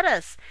wouldn't let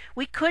us.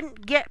 We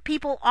couldn't get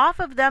people off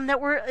of them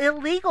that were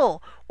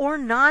illegal or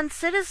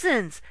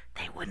non-citizens.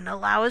 They wouldn't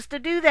allow us to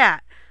do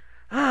that.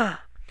 Ugh.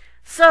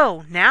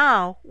 So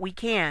now we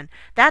can.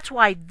 That's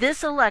why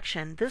this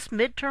election, this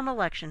midterm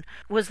election,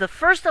 was the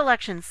first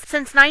election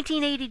since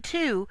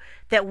 1982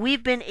 that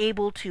we've been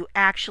able to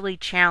actually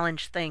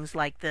challenge things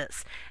like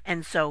this.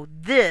 And so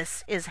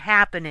this is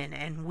happening,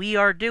 and we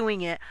are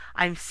doing it.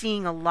 I'm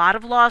seeing a lot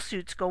of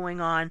lawsuits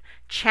going on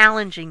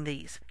challenging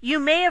these. You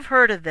may have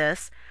heard of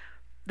this.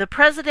 The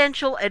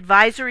Presidential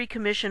Advisory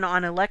Commission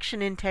on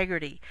Election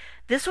Integrity.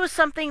 This was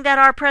something that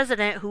our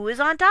president, who is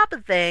on top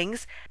of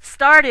things,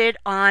 started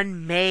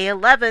on May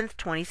 11th,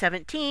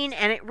 2017,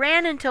 and it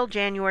ran until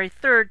January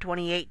 3rd,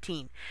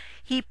 2018.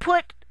 He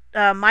put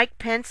Mike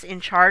Pence in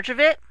charge of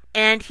it,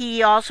 and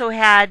he also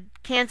had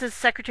Kansas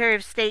Secretary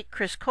of State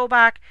Chris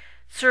Kobach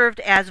served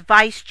as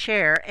vice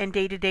chair and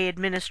day-to-day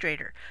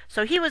administrator.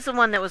 So he was the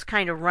one that was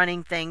kind of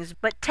running things,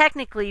 but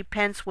technically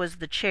Pence was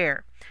the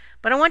chair.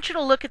 But I want you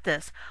to look at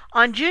this.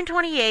 On June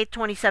 28,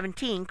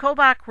 2017,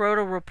 Kobach wrote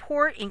a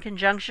report in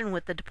conjunction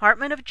with the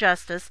Department of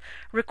Justice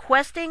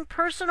requesting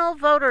personal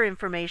voter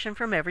information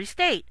from every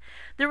state.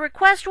 The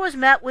request was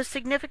met with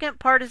significant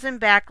partisan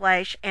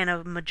backlash, and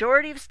a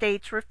majority of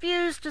states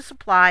refused to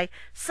supply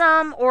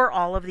some or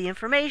all of the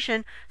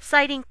information,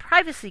 citing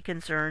privacy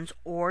concerns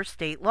or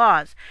state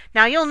laws.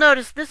 Now, you'll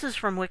notice this is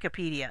from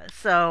Wikipedia,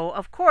 so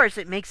of course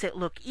it makes it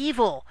look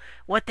evil,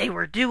 what they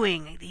were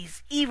doing,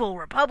 these evil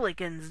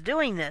Republicans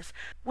doing this.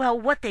 Well,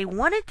 what they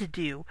wanted to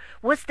do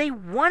was they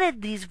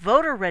wanted these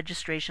voter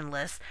registration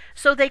lists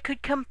so they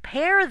could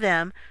compare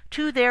them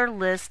to their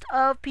list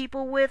of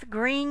people with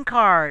green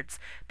cards,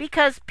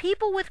 because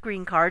people with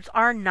green cards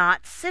are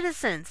not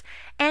citizens,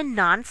 and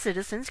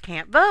non-citizens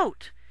can't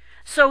vote.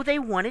 So they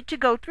wanted to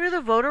go through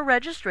the voter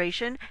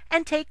registration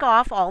and take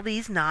off all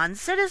these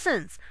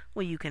non-citizens.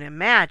 Well, you can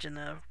imagine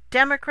the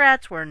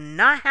Democrats were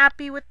not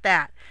happy with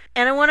that.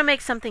 And I want to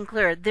make something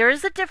clear. There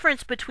is a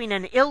difference between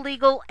an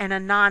illegal and a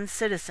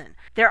non-citizen.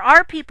 There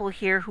are people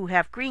here who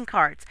have green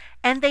cards,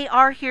 and they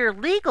are here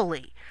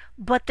legally,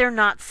 but they're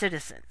not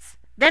citizens.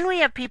 Then we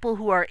have people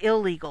who are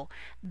illegal.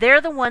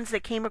 They're the ones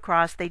that came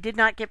across. They did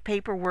not get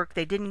paperwork.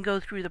 They didn't go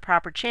through the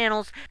proper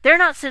channels. They're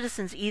not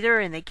citizens either,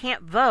 and they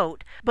can't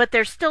vote, but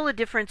there's still a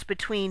difference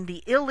between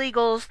the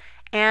illegals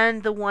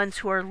and the ones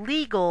who are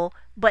legal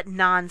but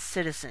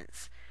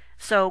non-citizens.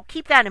 So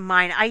keep that in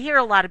mind. I hear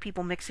a lot of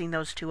people mixing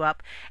those two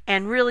up,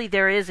 and really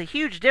there is a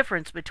huge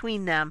difference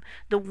between them.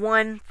 The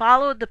one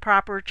followed the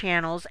proper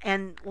channels,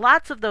 and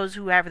lots of those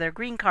who have their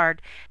green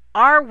card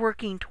are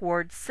working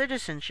towards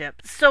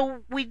citizenship.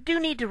 So we do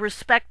need to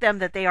respect them,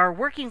 that they are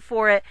working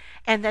for it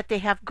and that they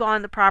have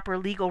gone the proper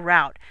legal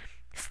route.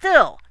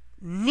 Still,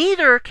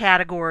 neither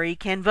category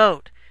can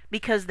vote,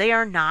 because they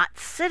are not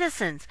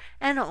citizens,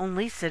 and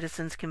only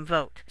citizens can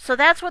vote. So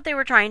that's what they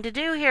were trying to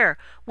do here.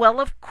 Well,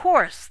 of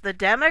course, the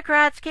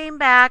Democrats came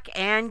back,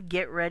 and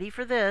get ready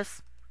for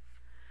this.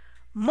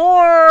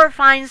 More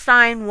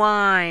Feinstein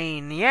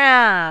wine.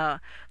 Yeah,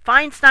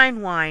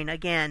 Feinstein wine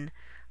again.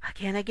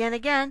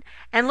 Again.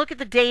 And look at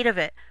the date of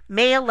it,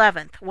 May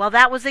 11th. Well,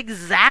 that was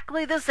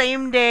exactly the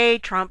same day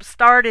Trump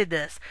started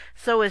this.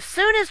 So as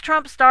soon as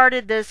Trump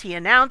started this, he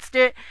announced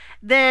it.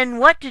 Then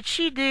what did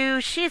she do?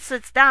 She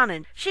sits down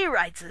and she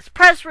writes this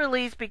press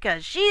release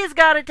because she's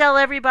got to tell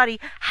everybody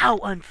how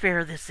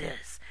unfair this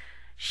is.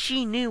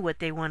 she knew what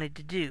they wanted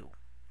to do.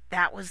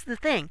 That was the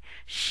thing.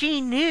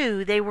 She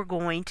knew they were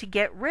going to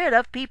get rid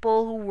of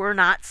people who were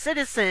not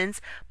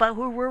citizens, but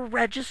who were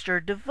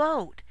registered to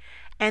vote.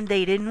 And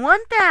they didn't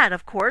want that,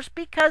 of course,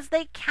 because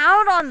they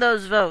count on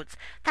those votes.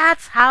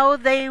 That's how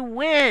they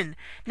win.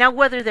 Now,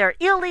 whether they're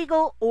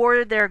illegal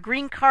or they're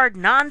green card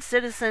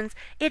non-citizens,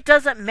 it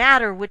doesn't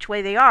matter which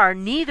way they are.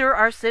 Neither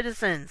are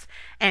citizens.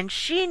 And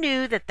she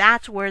knew that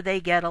that's where they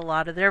get a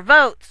lot of their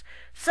votes.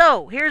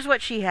 So, here's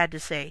what she had to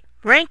say.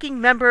 Ranking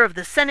member of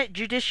the Senate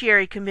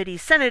Judiciary Committee,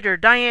 Senator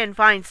Dianne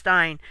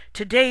Feinstein,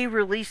 today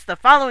released the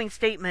following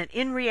statement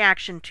in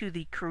reaction to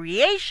the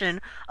creation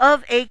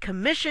of a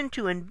commission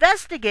to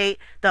investigate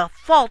the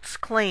false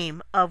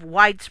claim of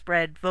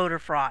widespread voter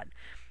fraud.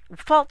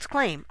 False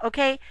claim,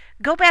 okay?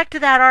 Go back to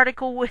that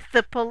article with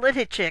the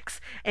Politichicks,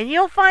 and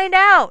you'll find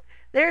out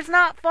there's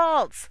not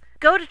false.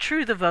 Go to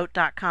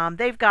truethevote.com.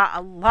 They've got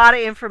a lot of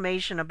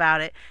information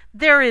about it.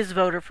 There is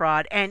voter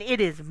fraud, and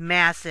it is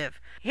massive.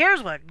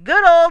 Here's what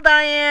good old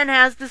Dianne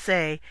has to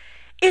say.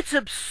 It's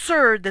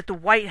absurd that the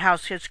White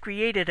House has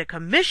created a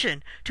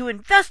commission to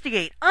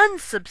investigate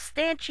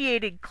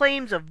unsubstantiated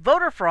claims of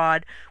voter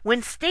fraud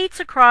when states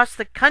across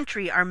the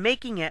country are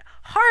making it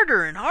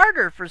harder and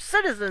harder for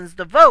citizens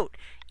to vote.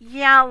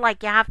 Yeah,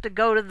 like you have to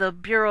go to the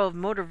Bureau of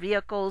Motor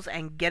Vehicles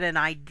and get an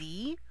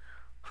ID?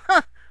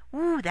 Huh,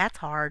 ooh, that's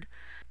hard.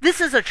 This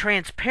is a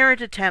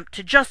transparent attempt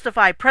to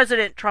justify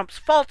President Trump's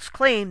false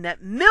claim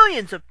that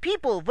millions of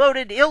people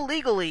voted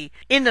illegally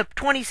in the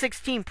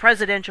 2016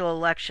 presidential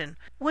election.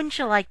 Wouldn't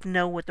you like to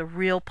know what the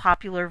real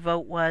popular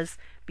vote was?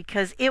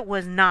 Because it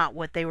was not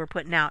what they were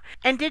putting out.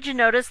 And did you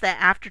notice that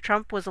after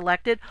Trump was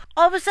elected,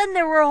 all of a sudden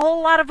there were a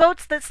whole lot of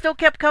votes that still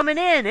kept coming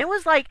in? It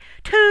was like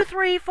 2,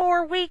 3,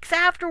 4 weeks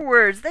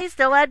afterwards. They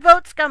still had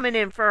votes coming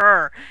in for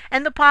her.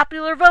 And the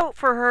popular vote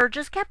for her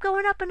just kept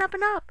going up and up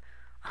and up.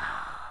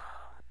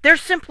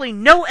 There's simply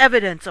no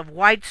evidence of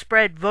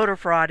widespread voter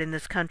fraud in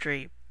this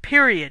country,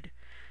 period.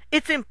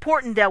 It's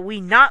important that we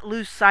not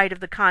lose sight of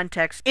the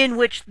context in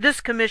which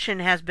this commission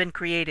has been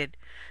created.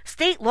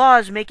 State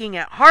laws making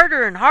it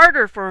harder and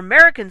harder for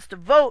Americans to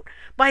vote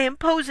by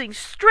imposing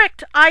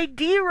strict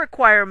ID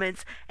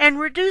requirements and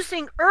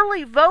reducing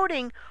early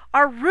voting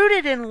are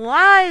rooted in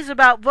lies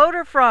about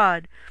voter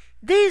fraud.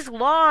 These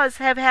laws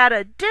have had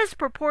a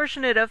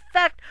disproportionate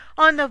effect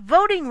on the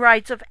voting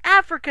rights of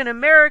African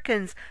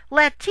Americans,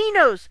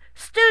 Latinos,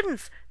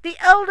 students, the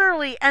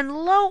elderly, and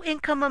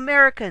low-income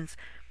Americans.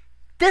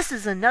 This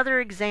is another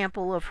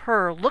example of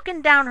her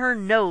looking down her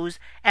nose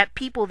at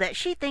people that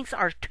she thinks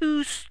are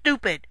too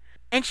stupid.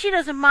 And she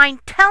doesn't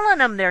mind telling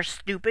them they're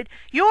stupid.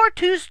 You're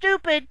too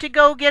stupid to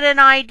go get an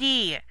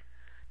ID.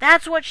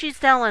 That's what she's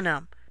telling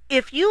them.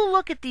 If you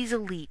look at these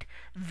elite,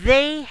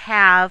 they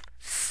have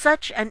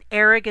such an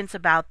arrogance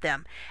about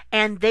them,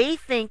 and they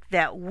think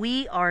that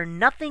we are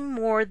nothing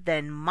more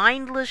than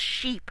mindless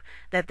sheep,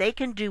 that they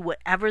can do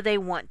whatever they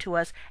want to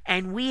us,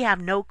 and we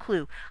have no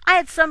clue. I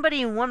had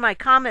somebody in one of my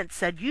comments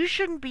said, you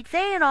shouldn't be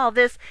saying all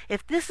this.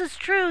 If this is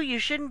true, you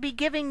shouldn't be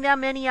giving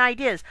them any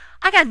ideas.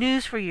 I got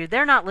news for you.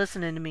 They're not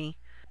listening to me.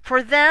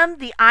 For them,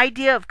 the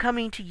idea of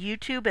coming to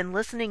YouTube and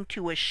listening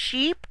to a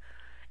sheep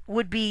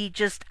would be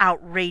just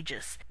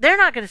outrageous. They're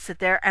not going to sit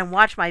there and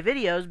watch my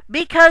videos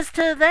because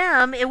to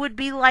them it would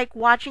be like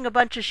watching a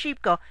bunch of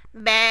sheep go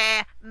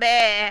bah,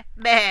 bah,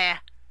 bah.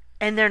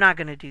 And they're not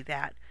going to do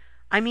that.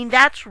 I mean,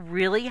 that's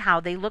really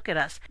how they look at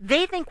us.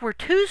 They think we're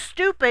too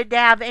stupid to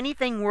have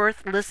anything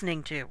worth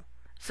listening to.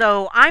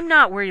 So I'm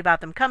not worried about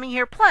them coming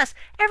here. Plus,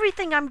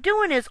 everything I'm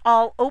doing is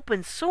all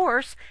open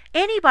source.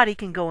 Anybody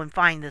can go and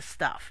find this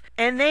stuff.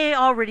 And they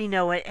already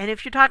know it. And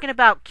if you're talking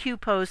about Q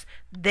posts,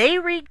 they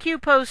read Q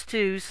posts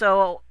too.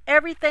 So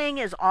everything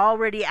is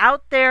already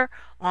out there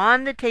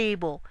on the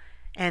table.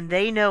 And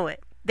they know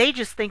it. They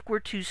just think we're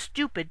too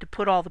stupid to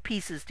put all the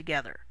pieces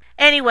together.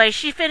 Anyway,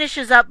 she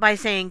finishes up by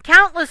saying,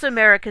 countless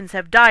Americans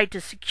have died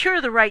to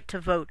secure the right to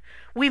vote.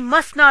 We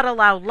must not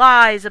allow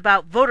lies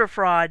about voter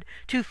fraud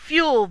to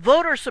fuel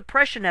voter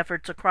suppression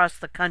efforts across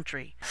the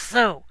country.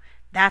 So,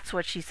 that's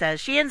what she says.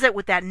 She ends it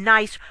with that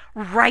nice,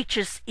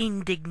 righteous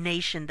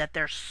indignation that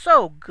they're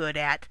so good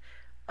at.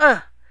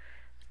 Ugh.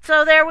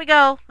 So there we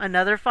go.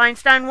 Another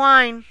Feinstein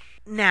wine.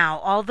 Now,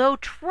 although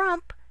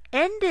Trump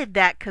ended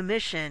that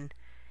commission,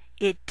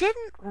 it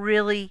didn't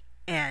really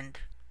end.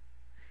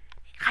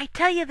 I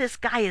tell you, this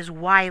guy is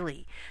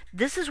wily.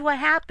 This is what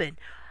happened.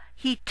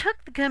 He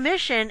took the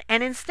commission,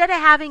 and instead of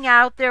having it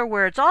out there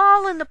where it's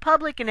all in the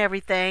public and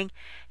everything,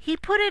 he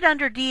put it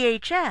under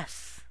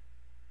DHS.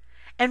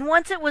 And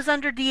once it was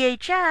under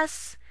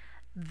DHS,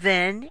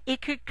 then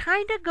it could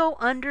kind of go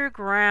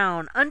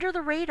underground, under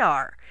the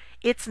radar.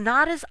 It's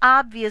not as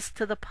obvious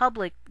to the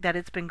public that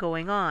it's been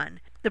going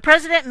on. The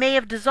president may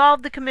have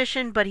dissolved the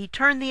commission, but he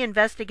turned the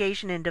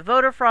investigation into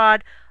voter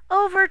fraud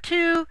over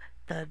to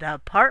the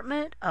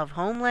Department of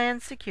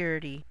Homeland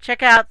Security.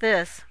 Check out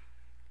this.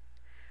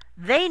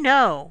 They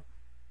know,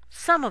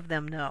 some of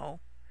them know,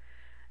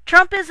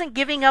 Trump isn't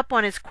giving up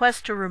on his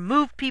quest to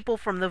remove people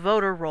from the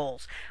voter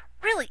rolls.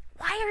 Really,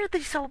 why are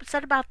they so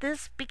upset about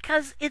this?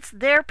 Because it's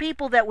their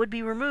people that would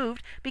be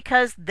removed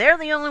because they're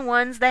the only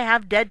ones that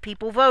have dead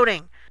people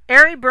voting.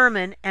 Ari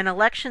Berman, an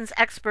elections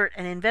expert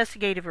and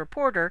investigative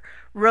reporter,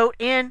 wrote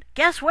in,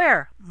 guess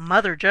where?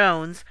 Mother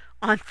Jones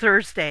on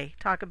Thursday.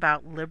 Talk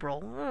about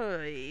liberal.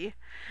 Oy.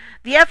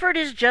 The effort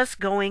is just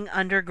going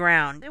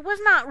underground. It was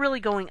not really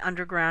going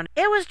underground.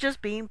 It was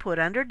just being put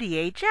under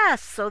DHS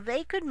so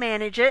they could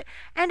manage it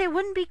and it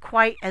wouldn't be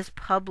quite as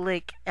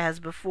public as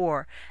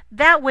before.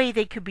 That way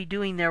they could be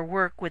doing their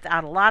work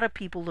without a lot of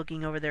people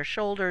looking over their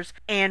shoulders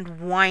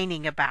and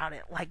whining about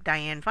it like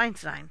Dianne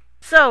Feinstein.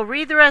 So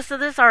read the rest of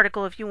this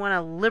article if you want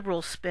a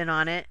liberal spin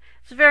on it.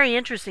 It's very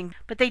interesting,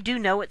 but they do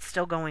know it's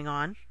still going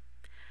on.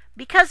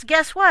 Because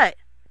guess what?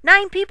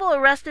 9 people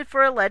arrested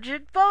for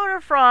alleged voter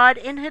fraud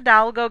in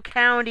Hidalgo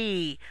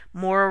County.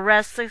 More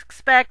arrests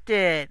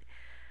expected.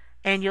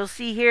 And you'll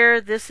see here,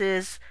 this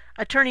is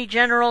Attorney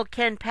General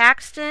Ken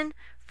Paxton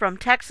from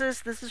Texas.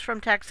 This is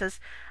from Texas.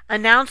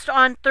 Announced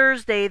on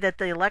Thursday that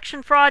the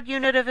election fraud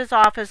unit of his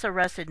office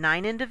arrested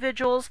 9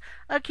 individuals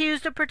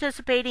accused of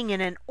participating in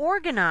an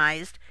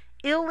organized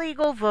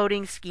illegal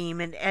voting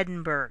scheme in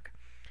Edinburgh.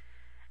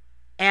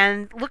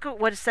 And look at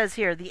what it says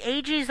here. The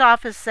AG's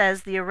office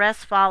says the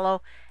arrests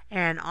follow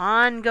an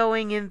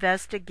ongoing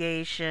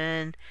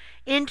investigation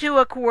into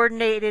a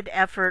coordinated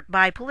effort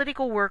by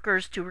political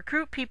workers to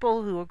recruit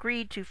people who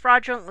agreed to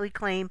fraudulently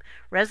claim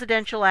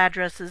residential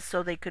addresses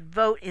so they could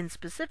vote in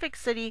specific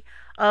city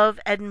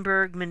of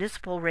Edinburgh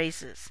municipal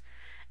races.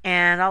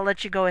 And I'll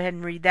let you go ahead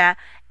and read that.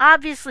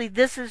 Obviously,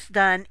 this is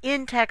done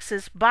in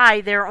Texas by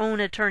their own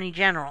attorney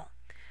general.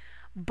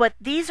 But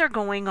these are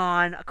going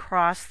on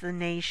across the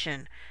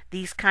nation,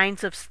 these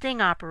kinds of sting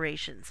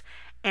operations.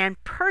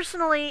 And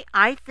personally,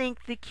 I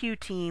think the Q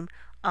team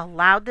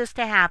allowed this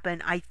to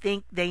happen. I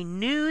think they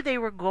knew they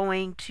were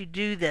going to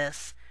do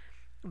this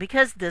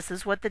because this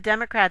is what the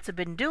Democrats have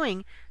been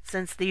doing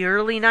since the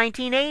early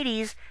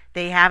 1980s.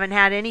 They haven't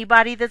had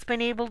anybody that's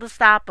been able to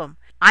stop them.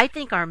 I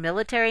think our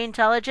military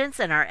intelligence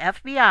and our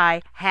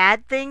FBI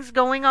had things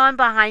going on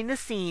behind the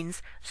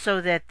scenes so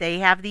that they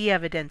have the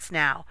evidence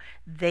now.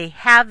 They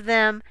have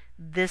them.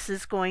 This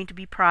is going to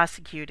be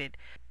prosecuted.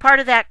 Part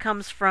of that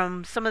comes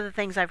from some of the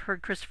things I've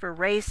heard Christopher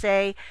Wray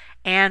say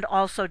and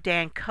also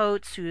Dan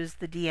Coates, who is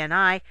the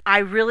DNI. I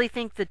really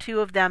think the two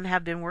of them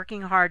have been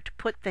working hard to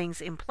put things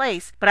in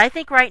place. But I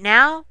think right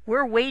now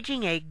we're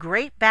waging a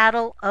great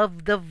battle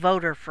of the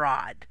voter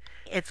fraud.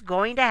 It's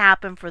going to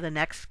happen for the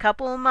next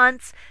couple of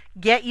months.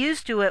 Get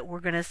used to it.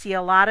 We're going to see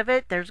a lot of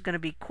it. There's going to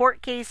be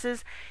court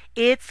cases.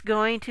 It's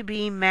going to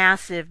be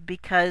massive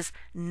because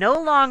no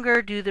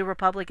longer do the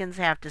Republicans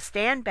have to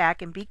stand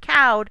back and be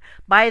cowed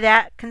by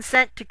that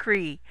consent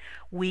decree.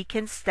 We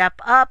can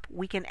step up.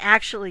 We can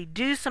actually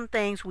do some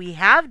things. We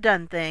have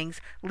done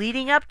things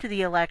leading up to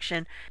the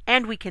election,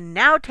 and we can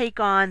now take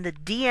on the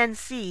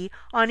DNC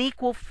on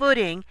equal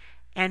footing,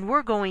 and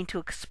we're going to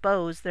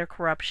expose their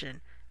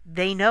corruption.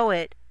 They know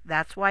it.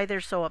 That's why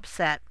they're so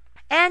upset.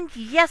 And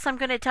yes, I'm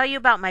going to tell you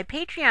about my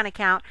Patreon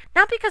account,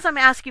 not because I'm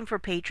asking for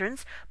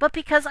patrons, but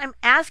because I'm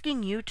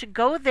asking you to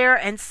go there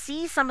and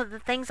see some of the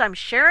things I'm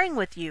sharing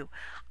with you.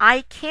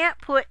 I can't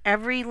put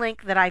every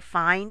link that I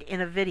find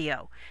in a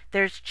video.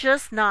 There's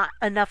just not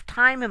enough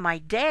time in my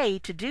day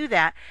to do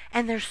that,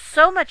 and there's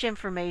so much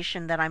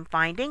information that I'm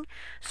finding,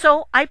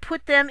 so I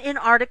put them in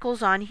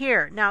articles on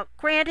here. Now,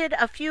 granted,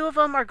 a few of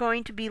them are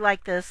going to be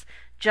like this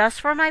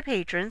just for my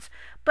patrons,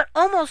 but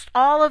almost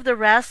all of the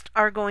rest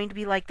are going to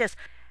be like this.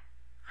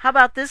 How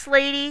about this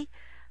lady?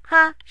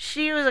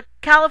 She was a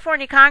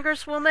California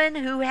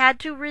congresswoman who had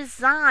to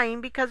resign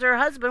because her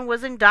husband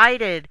was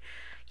indicted.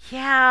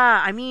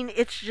 Yeah, I mean,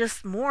 it's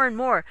just more and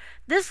more.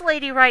 This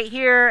lady right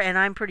here, and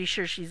I'm pretty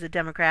sure she's a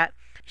Democrat,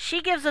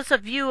 she gives us a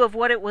view of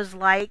what it was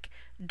like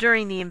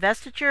during the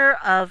investiture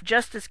of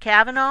Justice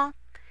Kavanaugh.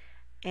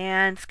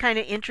 And it's kind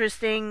of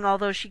interesting,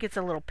 although she gets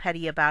a little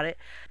petty about it.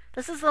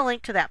 This is the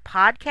link to that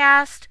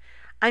podcast.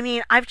 I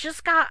mean, I've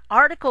just got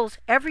articles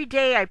every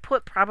day. I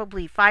put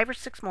probably 5 or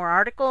 6 more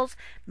articles,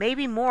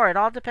 maybe more. It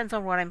all depends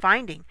on what I'm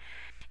finding.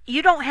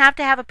 You don't have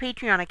to have a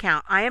Patreon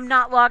account. I am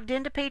not logged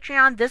into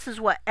Patreon. This is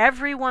what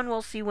everyone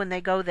will see when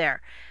they go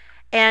there.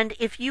 And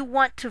if you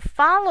want to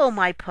follow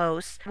my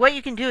posts, what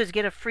you can do is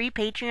get a free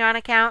Patreon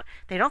account.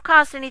 They don't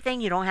cost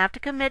anything. You don't have to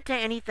commit to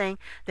anything.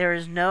 There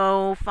is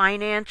no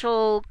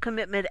financial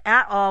commitment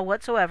at all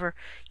whatsoever.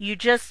 You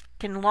just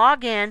can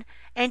log in,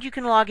 and you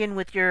can log in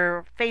with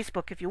your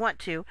Facebook if you want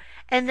to,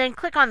 and then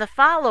click on the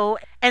follow,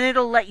 and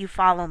it'll let you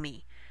follow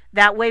me.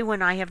 That way,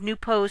 when I have new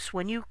posts,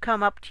 when you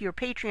come up to your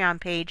Patreon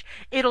page,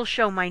 it'll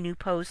show my new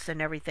posts and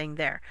everything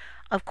there.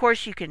 Of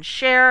course, you can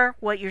share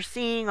what you're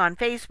seeing on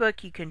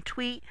Facebook. You can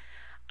tweet.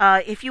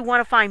 If you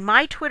want to find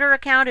my Twitter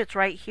account, it's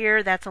right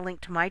here. That's a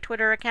link to my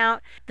Twitter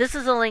account. This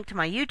is a link to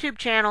my YouTube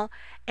channel.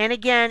 And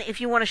again,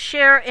 if you want to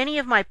share any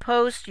of my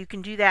posts, you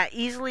can do that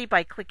easily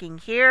by clicking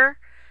here.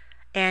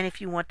 And if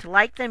you want to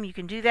like them, you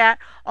can do that.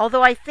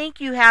 Although I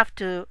think you have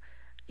to,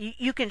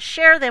 you can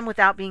share them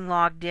without being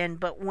logged in,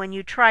 but when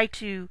you try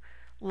to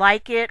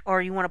like it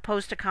or you want to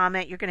post a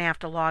comment, you're going to have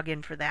to log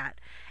in for that.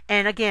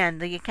 And again,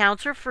 the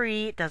accounts are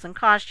free. It doesn't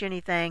cost you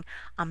anything.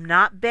 I'm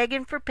not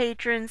begging for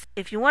patrons.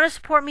 If you want to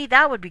support me,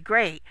 that would be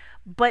great.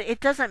 But it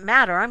doesn't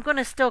matter. I'm going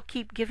to still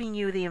keep giving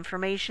you the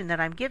information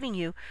that I'm giving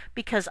you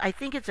because I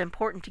think it's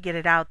important to get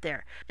it out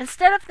there.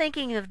 Instead of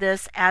thinking of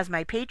this as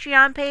my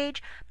Patreon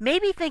page,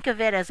 maybe think of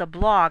it as a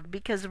blog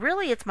because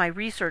really it's my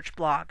research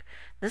blog.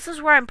 This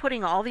is where I'm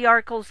putting all the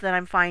articles that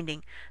I'm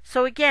finding.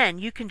 So again,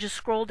 you can just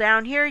scroll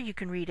down here. You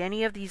can read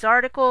any of these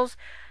articles.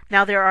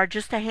 Now there are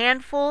just a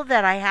handful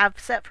that I have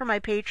set for my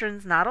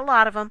patrons, not a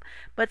lot of them,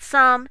 but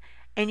some,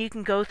 and you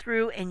can go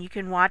through and you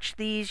can watch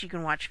these. You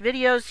can watch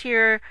videos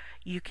here.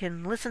 You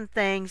can listen to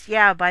things.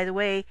 Yeah, by the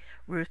way,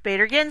 Ruth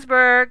Bader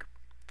Ginsburg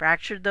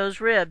fractured those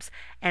ribs,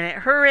 and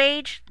at her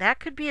age, that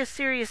could be a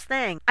serious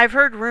thing. I've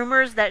heard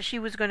rumors that she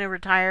was going to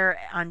retire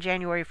on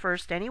January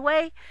 1st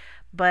anyway,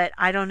 but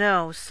I don't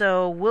know.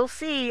 So we'll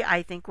see.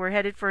 I think we're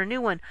headed for a new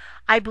one.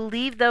 I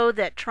believe, though,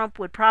 that Trump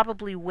would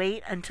probably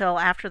wait until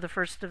after the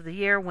first of the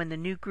year when the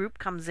new group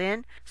comes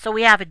in, so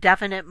we have a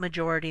definite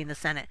majority in the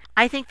Senate.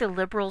 I think the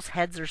liberals'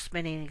 heads are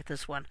spinning at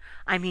this one.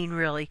 I mean,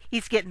 really.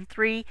 He's getting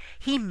 3.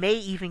 He may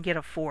even get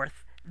a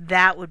 4th.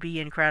 That would be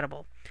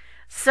incredible.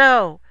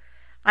 So,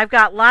 I've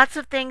got lots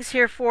of things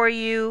here for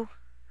you.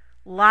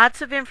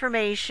 Lots of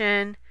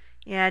information.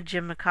 Yeah,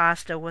 Jim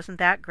Acosta, wasn't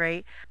that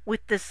great?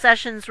 With the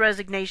Sessions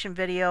resignation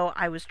video,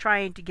 I was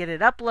trying to get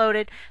it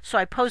uploaded, so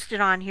I posted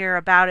on here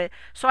about it,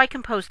 so I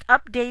can post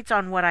updates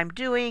on what I'm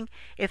doing.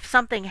 If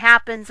something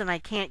happens and I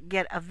can't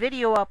get a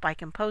video up, I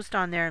can post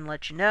on there and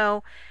let you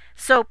know.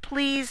 So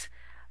please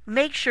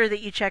make sure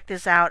that you check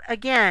this out.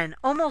 Again,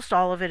 almost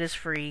all of it is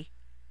free.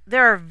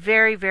 There are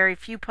very, very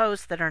few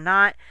posts that are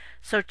not.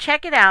 So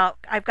check it out.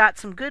 I've got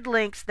some good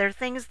links. They're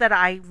things that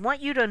I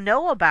want you to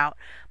know about,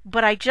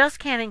 but I just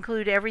can't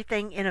include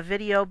everything in a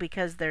video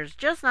because there's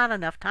just not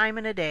enough time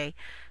in a day.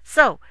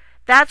 So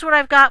that's what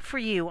I've got for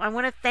you. I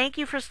want to thank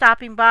you for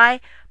stopping by.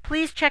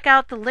 Please check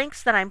out the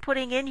links that I'm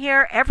putting in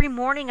here. Every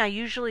morning I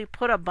usually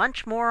put a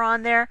bunch more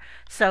on there.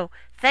 So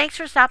thanks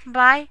for stopping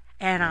by,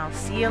 and I'll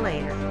see you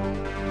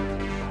later.